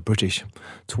possibly by the British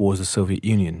towards the Soviet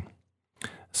Union,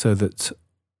 so that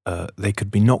they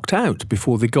could be knocked out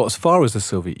before they got as far as the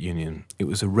Soviet Union. It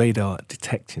was a radar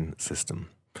detection system,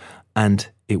 and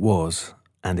it was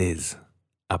and is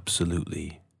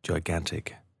absolutely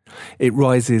gigantic. It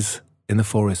rises in the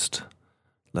forest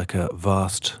like a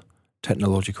vast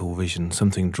technological vision,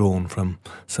 something drawn from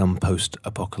some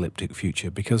post-apocalyptic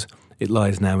future, because it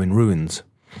lies now in ruins.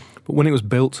 But when it was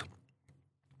built,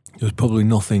 there was probably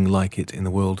nothing like it in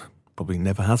the world, probably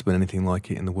never has been anything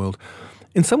like it in the world.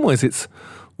 In some ways, it's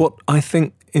what I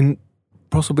think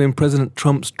possibly in President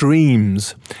Trump's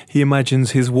dreams, he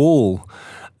imagines his wall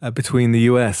between the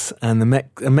US and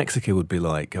Mexico would be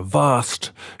like, a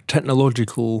vast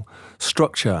technological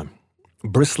structure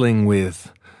bristling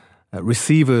with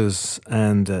receivers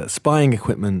and spying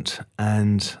equipment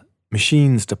and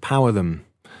machines to power them,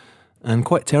 and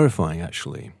quite terrifying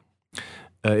actually.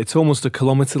 It's almost 1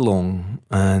 kilometre long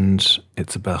and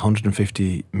it's about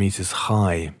 150 metres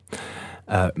high,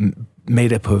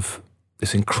 made up of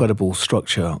this incredible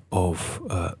structure of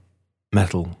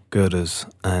metal girders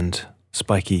and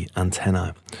spiky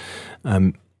antennae.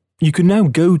 You can now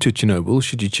go to Chernobyl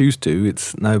should you choose to.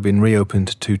 It's now been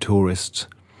reopened to tourists,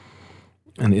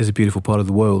 and it is a beautiful part of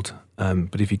the world.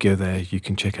 But if you go there, you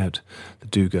can check out the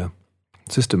Duga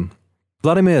system.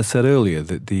 Vladimir said earlier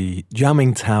that the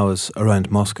jamming towers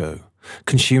around Moscow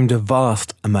consumed a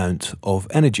vast amount of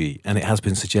energy, and it has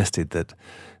been suggested that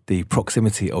the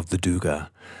proximity of the Duga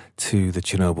to the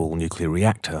Chernobyl nuclear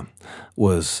reactor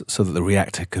was so that the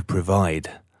reactor could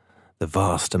provide the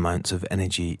vast amounts of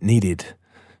energy needed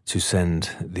to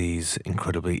send these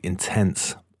incredibly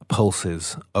intense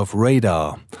pulses of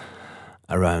radar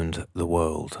around the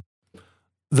world.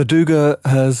 The Duga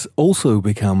has also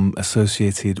become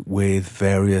associated with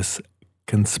various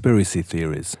conspiracy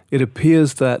theories. It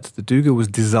appears that the Duga was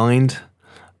designed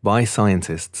by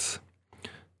scientists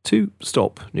to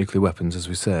stop nuclear weapons, as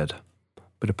we said,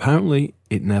 but apparently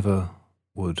it never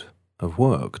would have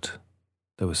worked.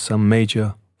 There was some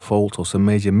major fault or some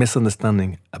major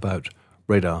misunderstanding about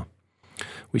radar,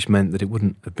 which meant that it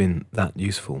wouldn't have been that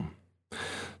useful.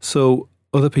 So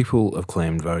other people have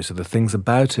claimed various other things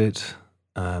about it.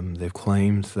 They've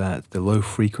claimed that the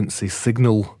low-frequency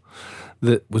signal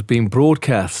that was being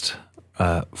broadcast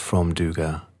from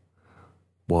Duga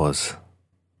was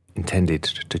intended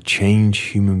to change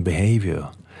human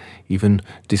behavior even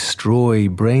destroy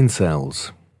brain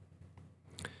cells.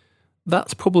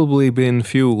 That's probably been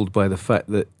fueled by the fact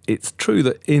that it's true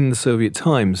that in the Soviet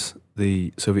times,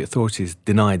 the Soviet authorities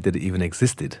denied that it even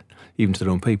existed, even to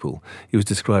their own people. It was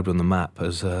described on the map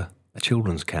as a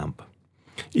children's camp.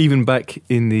 Even back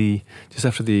just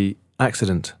after the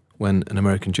accident, when an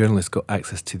American journalist got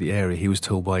access to the area, he was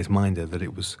told by his minder that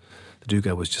the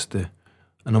Duga was just an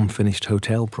unfinished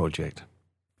hotel project.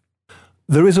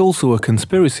 There is also a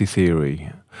conspiracy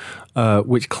theory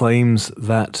which claims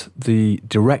that the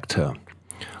director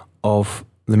of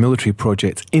the military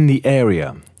project in the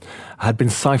area had been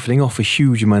siphoning off a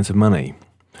huge amount of money.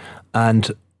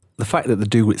 And the fact that the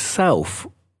Duga itself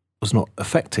was not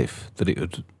effective, that it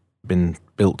had been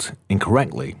built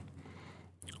incorrectly,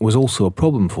 was also a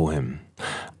problem for him.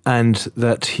 And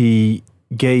that he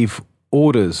gave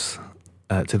orders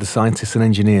to the scientists and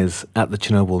engineers at the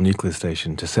Chernobyl nuclear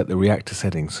station to set the reactor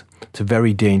settings to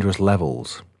very dangerous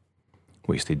levels,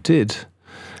 which they did,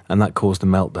 and that caused the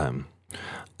meltdown.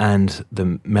 And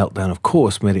the meltdown, of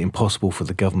course, made it impossible for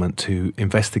the government to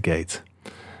investigate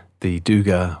the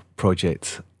Duga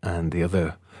project and the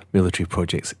other military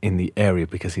projects in the area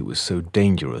because it was so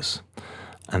dangerous.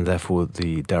 And therefore,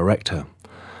 the director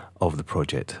of the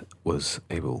project was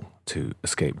able to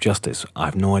escape justice. I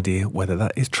have no idea whether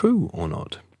that is true or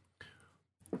not.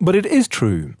 But it is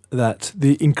true that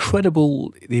the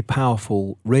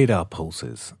powerful radar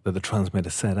pulses that the transmitter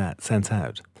sent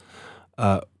out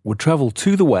would travel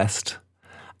to the west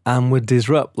and would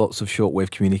disrupt lots of shortwave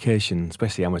communication,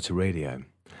 especially amateur radio.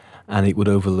 And it would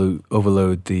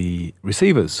overload the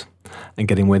receivers and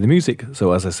getting away the music.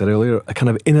 So as I said earlier, a kind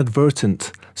of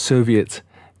inadvertent Soviet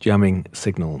jamming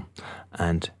signal.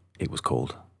 And it was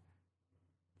called,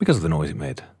 because of the noise it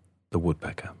made, the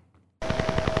woodpecker.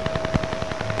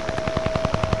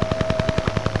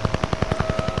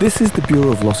 This is the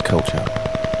Bureau of Lost Culture.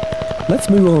 Let's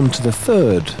move on to the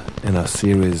third in our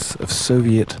series of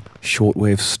Soviet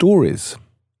shortwave stories.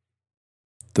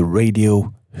 The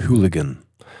radio hooligan.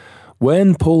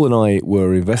 When Paul and I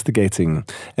were investigating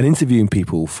and interviewing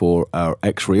people for our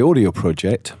X-Ray Audio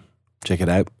project, check it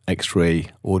out,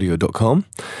 xrayaudio.com,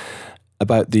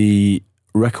 about the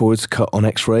records cut on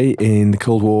X-ray in the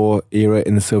Cold War era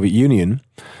in the Soviet Union,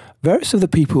 various of the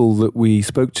people that we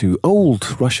spoke to,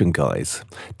 old Russian guys,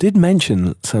 did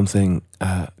mention something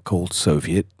called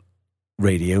Soviet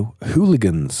radio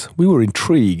hooligans. We were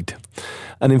intrigued.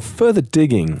 And in further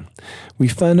digging, we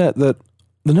found out that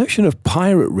the notion of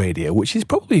pirate radio, which is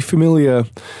probably familiar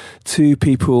to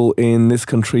people in this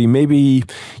country, maybe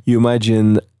you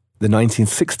imagine the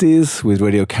 1960s with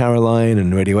Radio Caroline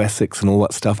and Radio Essex and all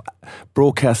that stuff,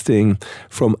 broadcasting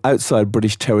from outside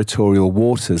British territorial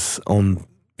waters on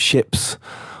ships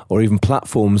or even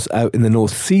platforms out in the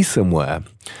North Sea somewhere.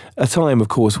 A time, of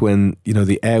course, when,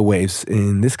 the airwaves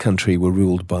in this country were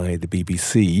ruled by the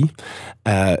BBC,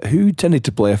 who tended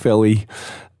to play a fairly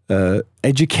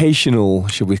educational,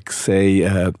 shall we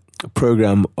say,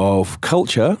 program of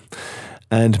culture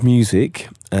and music.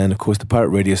 And, of course, the pirate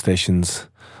radio stations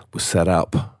were set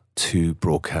up to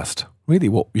broadcast really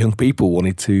what young people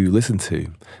wanted to listen to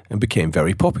and became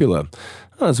very popular.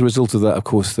 As a result of that, of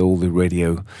course, all the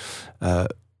radio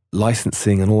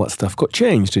licensing and all that stuff got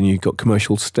changed and you got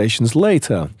commercial stations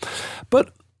later.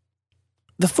 But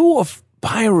the thought of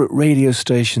pirate radio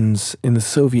stations in the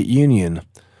Soviet Union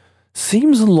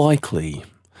seems unlikely.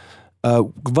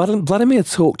 Vladimir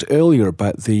talked earlier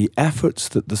about the efforts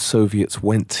that the Soviets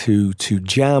went to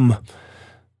jam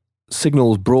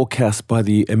signals broadcast by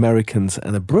the Americans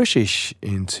and the British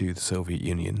into the Soviet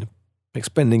Union,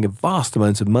 expending a vast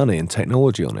amount of money and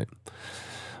technology on it.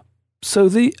 So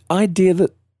the idea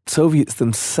that Soviets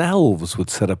themselves would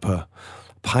set up a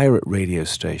pirate radio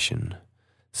station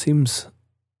seems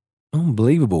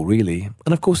unbelievable, really.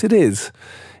 And of course it is.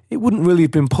 It wouldn't really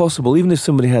have been possible, even if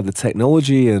somebody had the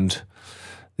technology and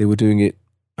they were doing it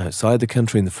outside the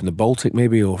country, from the Baltic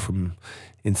maybe, or from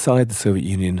inside the Soviet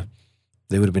Union.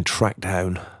 They would have been tracked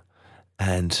down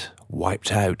and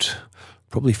wiped out,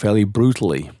 probably fairly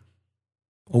brutally.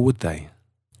 Or would they?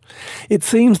 It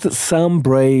seems that some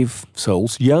brave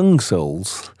souls, young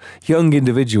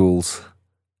individuals,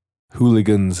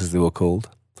 hooligans as they were called,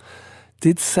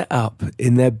 did set up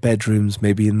in their bedrooms,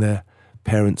 maybe in their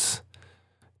parents'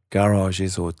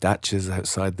 garages or dachas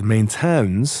outside the main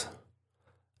towns,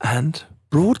 and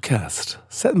broadcast,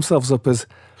 set themselves up as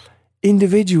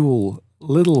individual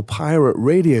little pirate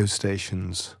radio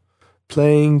stations,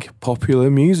 playing popular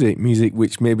music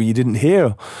which maybe you didn't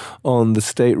hear on the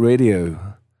state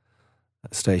radio.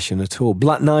 station at all.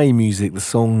 Black Nye music, the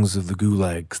songs of the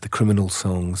gulags, the criminal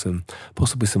songs, and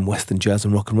possibly some Western jazz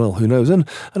and rock and roll, who knows? And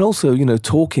also,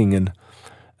 talking and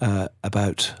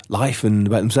about life and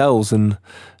about themselves, and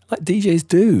like DJs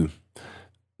do.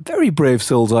 Very brave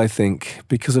souls, I think,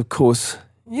 because of course,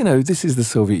 this is the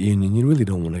Soviet Union. You really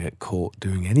don't want to get caught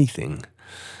doing anything.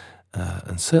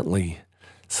 And certainly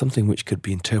something which could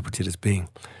be interpreted as being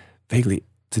vaguely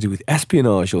to do with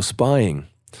espionage or spying.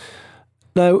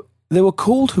 Now, they were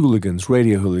called hooligans,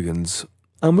 radio hooligans,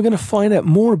 and we're going to find out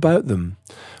more about them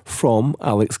from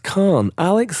Alex Khan.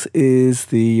 Alex is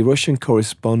the Russian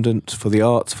correspondent for the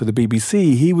arts for the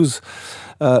BBC. He was,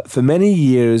 for many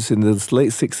years in the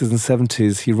late 60s and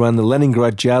 70s, he ran the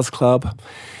Leningrad Jazz Club.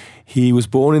 He was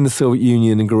born in the Soviet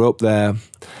Union and grew up there.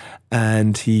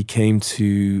 And he came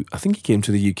to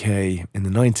the UK in the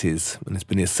 90s and has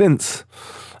been here since.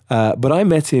 But I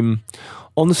met him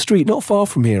on the street, not far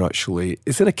from here, actually.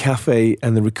 It's in a cafe,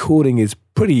 and the recording is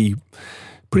pretty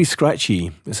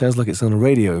scratchy. It sounds like it's on a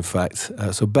radio, in fact.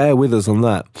 So bear with us on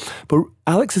that. But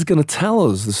Alex is going to tell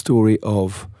us the story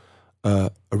of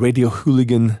a radio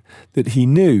hooligan that he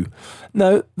knew.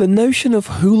 Now, the notion of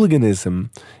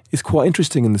hooliganism is quite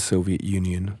interesting in the Soviet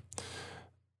Union.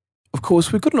 Of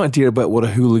course, we've got an idea about what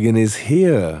a hooligan is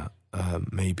here,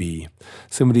 maybe.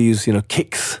 Somebody who,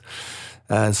 kicks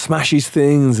and smashes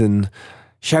things and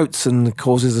shouts and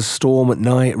causes a storm at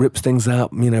night, rips things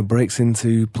up, breaks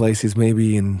into places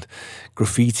maybe, and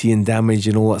graffiti and damage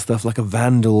and all that stuff, like a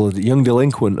vandal, a young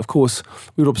delinquent. Of course,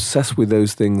 we were obsessed with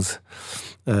those things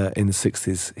in the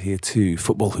 60s here too.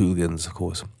 Football hooligans, of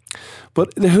course.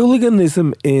 But the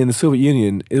hooliganism in the Soviet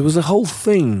Union, it was a whole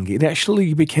thing. It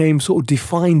actually became sort of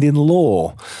defined in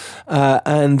law.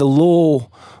 And the law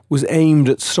was aimed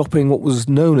at stopping what was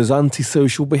known as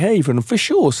antisocial behaviour. And for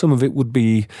sure, some of it would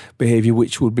be behaviour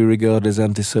which would be regarded as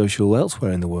antisocial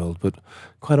elsewhere in the world. But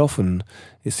quite often,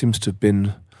 it seems to have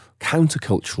been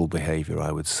countercultural behaviour,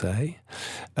 I would say.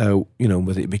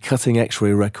 Whether it be cutting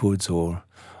X-ray records or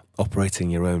operating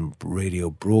your own radio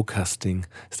broadcasting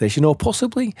station, or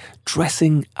possibly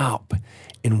dressing up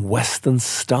in Western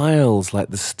styles like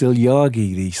the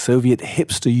Stilyagi, the Soviet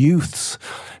hipster youths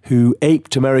who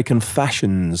aped American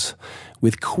fashions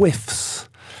with quiffs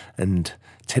and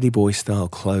teddy boy style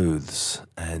clothes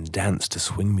and danced to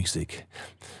swing music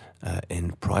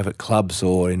in private clubs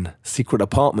or in secret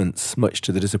apartments, much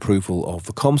to the disapproval of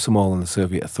the Komsomol and the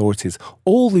Soviet authorities.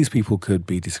 All these people could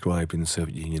be described in the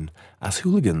Soviet Union as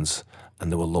hooligans,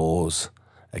 and there were laws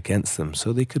against them,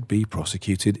 so they could be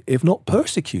prosecuted, if not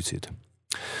persecuted.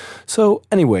 So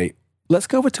anyway, let's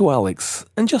go over to Alex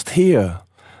and just hear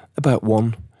about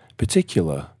one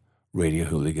particular radio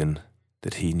hooligan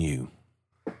that he knew.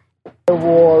 It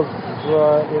was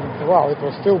it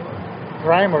was still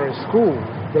primary school,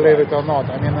 believe it or not.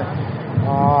 I mean,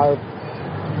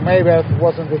 maybe I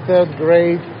was in the third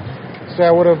grade, so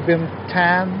I would have been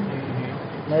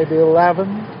 10, maybe 11.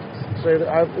 So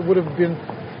it would have been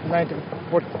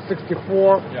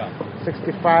 1964,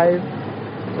 65,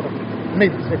 sort of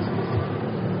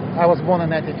mid-60s. I was born in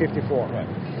 1954. Right.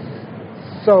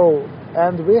 So,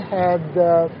 and we had,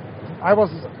 I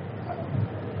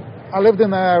lived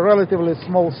in a relatively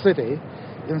small city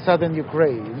in southern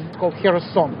Ukraine called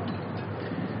Kherson.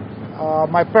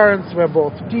 My parents were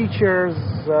both teachers,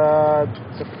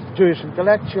 Jewish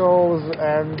intellectuals,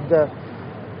 and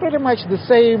pretty much the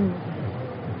same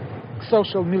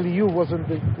social milieu was in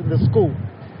the school.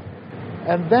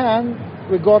 And then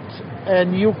we got a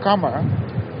newcomer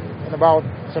in about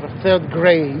sort of third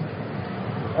grade,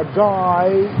 a guy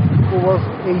who was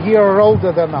a year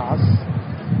older than us.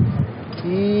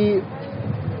 He,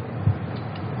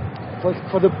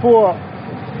 for the poor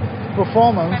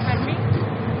performance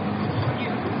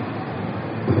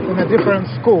in a different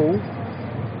school,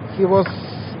 he was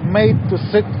made to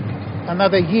sit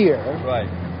another year. Right.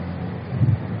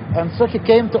 And so he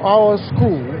came to our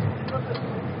school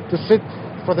to sit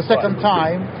for the second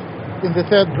time in the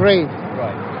third grade.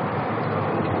 Right.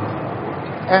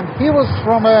 And he was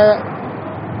from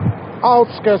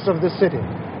outskirts of the city,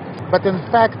 but in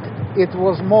fact it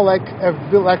was more like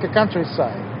a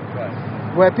countryside,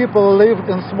 right, where people lived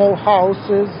in small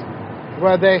houses,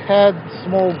 where they had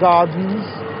small gardens,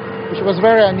 which was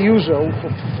very unusual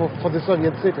for the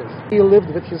Soviet cities. He lived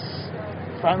with his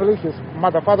family, his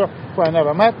mother, father, who I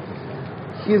never met.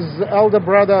 His elder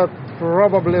brother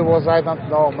probably was, I don't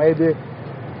know, maybe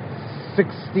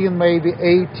 16, maybe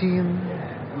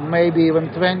 18, maybe even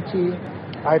 20.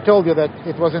 I told you that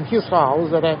it was in his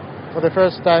house that I, for the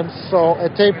first time, saw a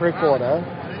tape recorder,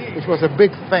 which was a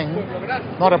big thing,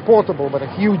 not a portable, but a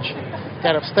huge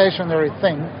kind of stationary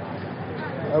thing.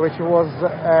 which was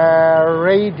a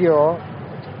radio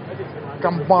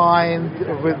combined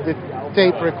with the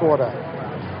tape recorder.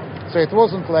 So it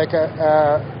wasn't like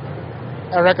a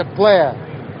record player.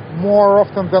 More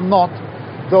often than not,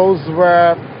 those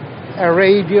were a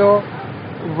radio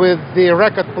with the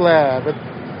record player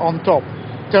on top,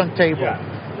 turntable.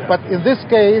 Yeah. But in this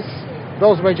case,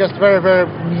 those were just very, very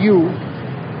new.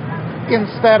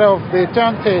 Instead of the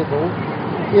turntable,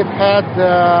 it had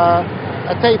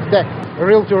a tape deck,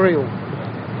 reel-to-reel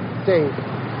tape.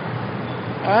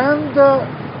 And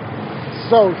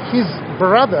so his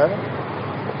brother,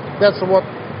 that's what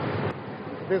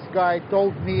this guy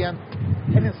told me, and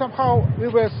somehow we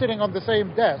were sitting on the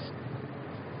same desk.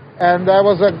 And I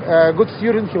was a good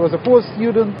student, he was a poor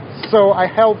student, so I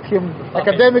helped him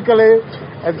academically,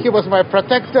 and he was my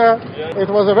protector. It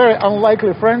was a very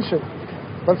unlikely friendship,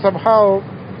 but somehow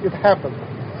it happened.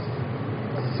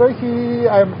 So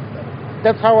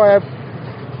that's how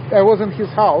I was in his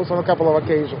house on a couple of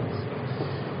occasions.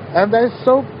 And I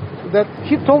saw that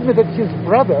he told me that his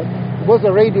brother was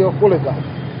a radio hooligan.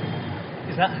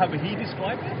 Is that how he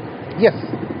described it? Yes,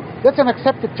 that's an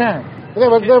accepted term. They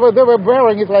were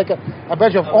wearing it like a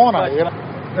badge of honor. You know?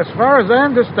 As far as I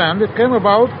understand, it came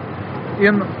about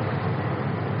in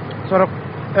sort of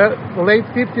late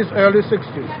 50s, early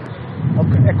 60s.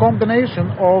 A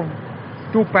combination of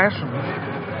two passions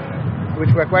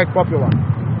which were quite popular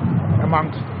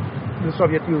amongst the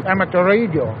Soviet youth. Amateur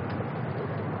radio,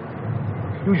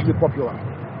 hugely popular,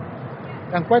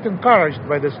 and quite encouraged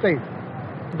by the state.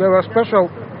 There were special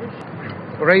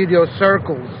radio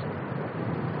circles,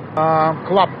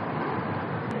 club,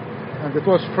 and it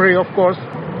was free, of course.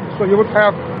 So you would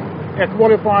have a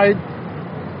qualified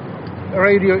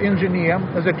radio engineer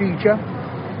as a teacher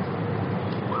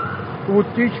who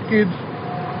would teach kids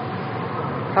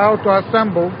how to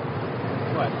assemble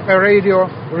a radio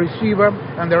receiver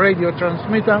and a radio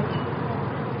transmitter,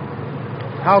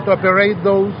 how to operate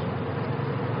those.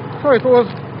 So it was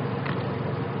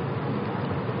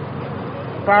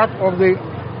part of the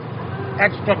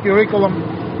extracurriculum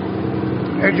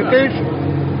education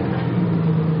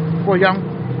for young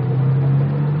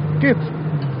kids.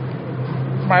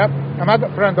 Another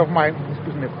friend of mine,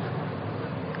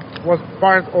 was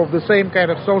part of the same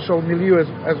kind of social milieu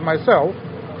as myself,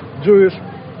 Jewish,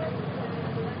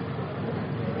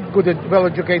 good,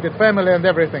 well-educated family and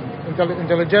everything,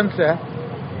 intelligentsia.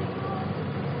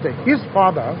 His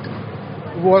father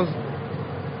was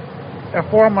a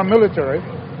former military,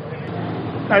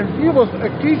 and he was a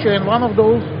teacher in one of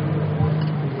those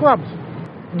clubs,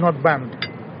 not banned.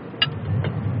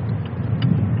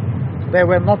 They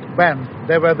were not banned,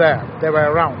 they were there, they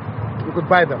were around. You could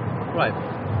buy them. Right.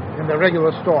 In the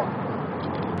regular store.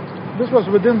 This was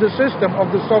within the system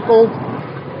of the so-called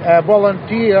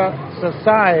volunteer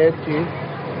society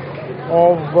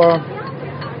of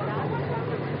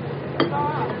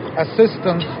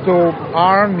assistance to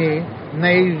Army,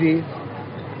 Navy,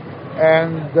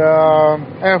 and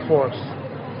Air Force.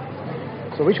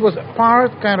 So which was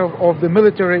part kind of the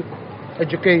military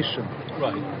education.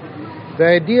 Right. The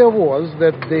idea was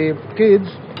that the kids,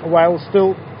 while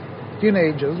still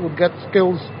teenagers, would get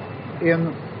skills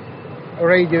in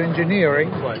radio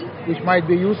engineering, right, which might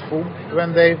be useful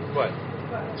when they right,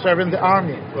 serve in the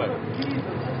army. Right.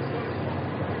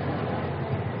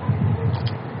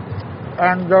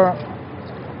 And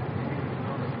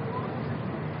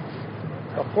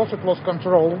of course it was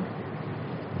controlled.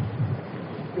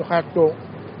 You had to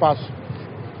pass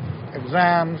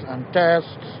exams and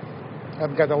tests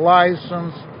and get a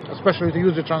license, especially to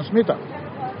use the transmitter.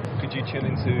 Could you tune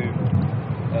into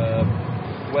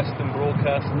Western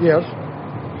broadcasts? Yes,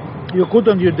 you could,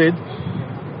 and you did.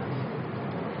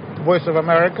 Voice of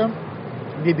America,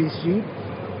 BBC,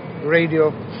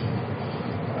 Radio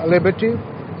Liberty,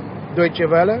 Deutsche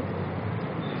Welle.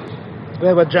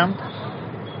 They were jumped,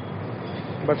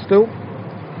 but still,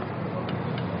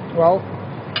 well,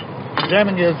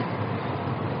 jamming is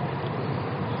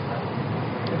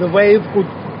the wave could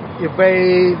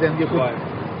evade, and you could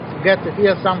right, get to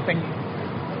hear something.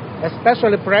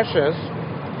 Especially precious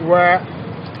were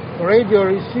radio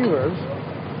receivers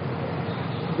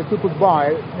that you could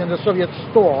buy in the Soviet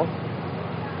store.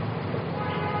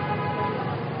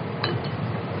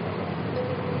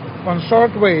 On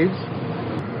short waves,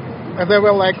 and there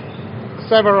were like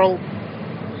several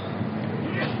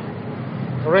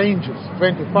ranges,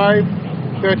 25,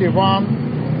 31,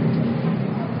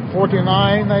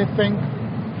 49, I think.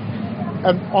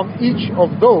 And on each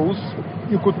of those,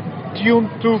 you could tune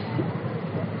to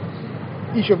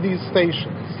each of these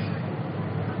stations.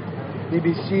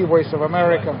 BBC, Voice of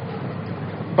America.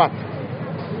 But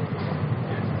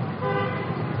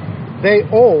they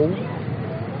all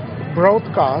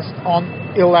broadcast on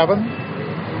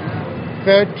 11,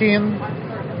 13,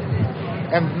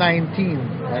 and 19,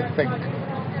 I think,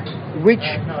 which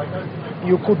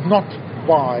you could not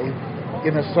buy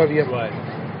in a Soviet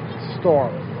store.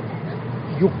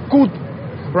 You could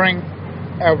bring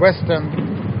a Western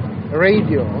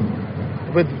radio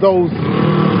with those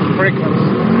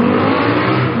frequencies,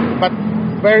 but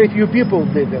very few people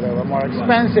did it. They were more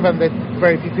expensive, and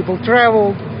very few people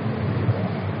traveled.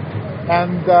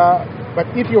 And but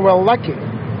if you were lucky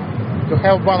to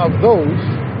have one of those,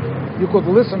 you could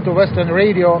listen to Western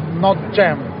radio, not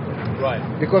jam,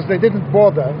 because they didn't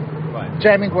bother.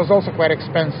 Jamming was also quite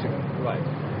expensive,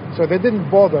 so they didn't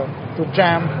bother to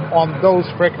jam on those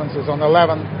frequencies, on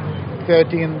 11,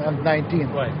 13, and 19.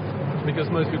 Because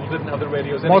most people didn't have the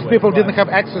radios anyway. Most people didn't have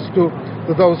access to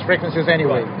those frequencies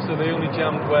anyway. So they only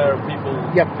jammed where people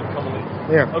could commonly...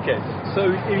 Yeah. Okay,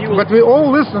 so if you... But we all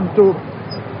listened to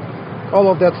all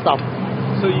of that stuff.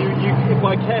 So you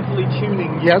by carefully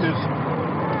tuning, you could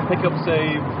pick up,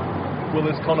 say,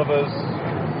 Willis Conover's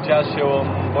jazz show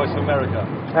on Voice of America?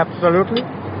 Absolutely.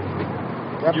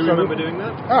 You remember doing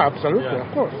that? Oh, absolutely,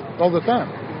 of course, all the time.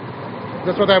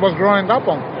 That's what I was growing up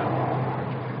on.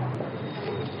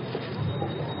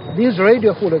 These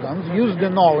radio hooligans used the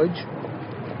knowledge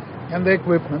and the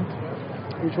equipment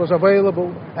which was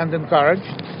available and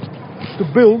encouraged to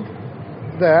build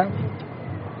their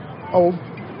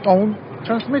own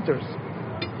transmitters.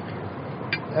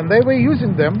 And they were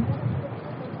using them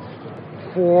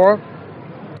for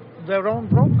their own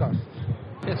broadcasts.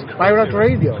 Pirate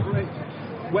radio.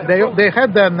 They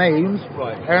had their names,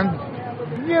 and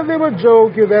they were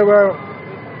joking.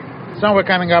 Some were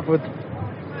coming up with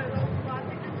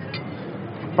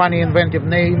funny, inventive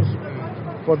names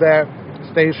for their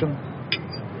station.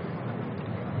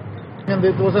 And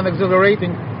it was an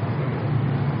exhilarating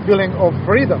feeling of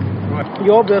freedom.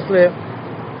 You obviously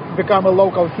become a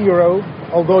local hero,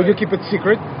 although you keep it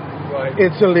secret.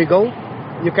 It's illegal.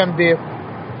 You can be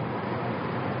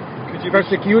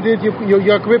persecuted.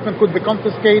 Your equipment could be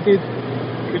confiscated.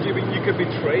 You could be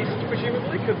traced,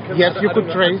 presumably? Yes, you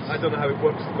could trace. I don't know how it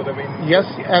works, but I mean... Yes,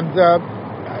 and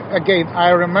again, I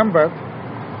remember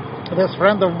this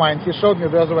friend of mine, he showed me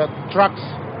there were trucks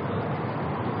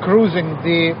cruising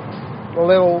the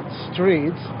little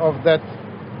streets of that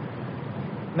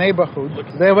neighborhood.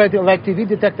 They were like TV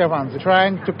detector vans,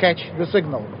 trying to catch the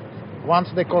signal. Once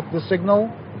they caught the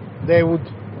signal, they would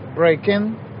break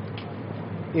in.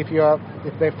 If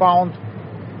they found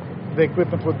the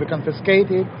equipment would be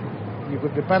confiscated, you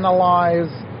could be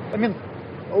penalized. I mean,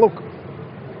 look,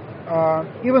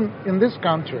 even in this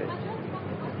country,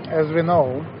 as we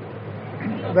know,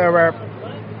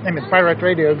 pirate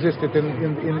radio existed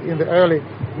in the early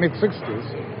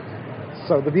mid-60s,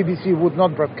 so the BBC would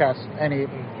not broadcast any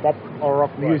pop or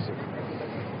rock music.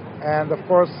 And of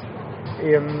course,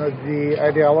 in the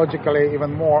ideologically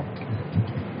even more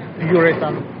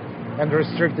Puritan and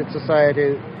restricted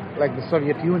society like the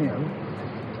Soviet Union,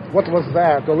 what was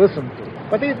there to listen to?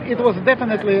 But it was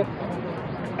definitely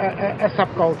a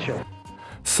subculture.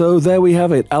 So there we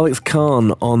have it, Alex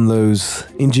Kahn on those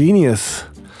ingenious,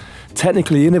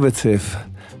 technically innovative,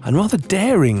 and rather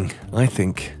daring, I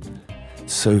think,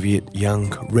 Soviet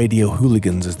young radio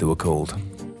hooligans, as they were called.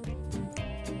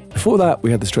 Before that,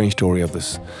 we had the strange story of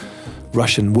this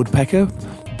Russian woodpecker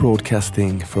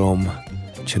broadcasting from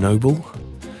Chernobyl,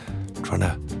 trying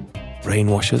to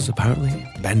brainwash us, apparently,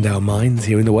 bend our minds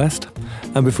here in the West.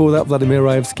 And before that, Vladimir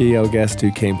Raevsky, our guest,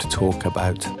 who came to talk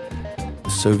about the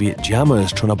Soviet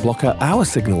jammers trying to block out our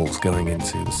signals going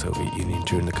into the Soviet Union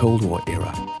during the Cold War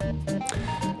era.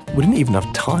 We didn't even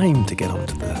have time to get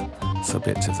onto the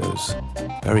subject of those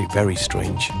very, very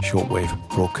strange shortwave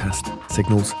broadcast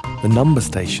signals. The number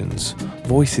stations,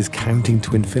 voices counting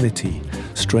to infinity,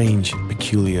 strange,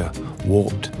 peculiar,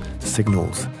 warped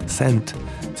signals sent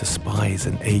to spies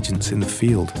and agents in the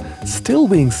field, still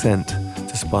being sent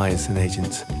to spies and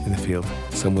agents in the field,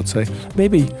 some would say.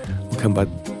 Maybe we'll come back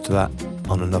to that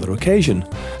on another occasion.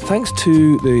 Thanks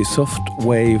to the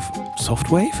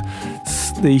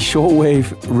the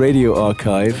shortwave radio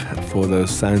archive for those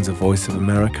sounds of Voice of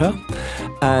America,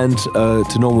 and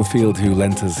to Norman Field, who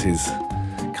lent us his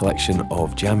collection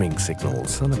of jamming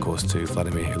signals, and of course to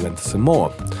Vladimir, who lent us some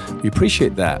more. We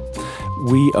appreciate that.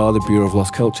 We are the Bureau of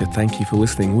Lost Culture. Thank you for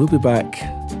listening. We'll be back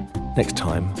next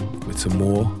time with some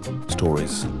more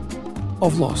stories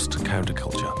of lost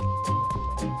counterculture.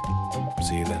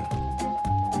 See you then.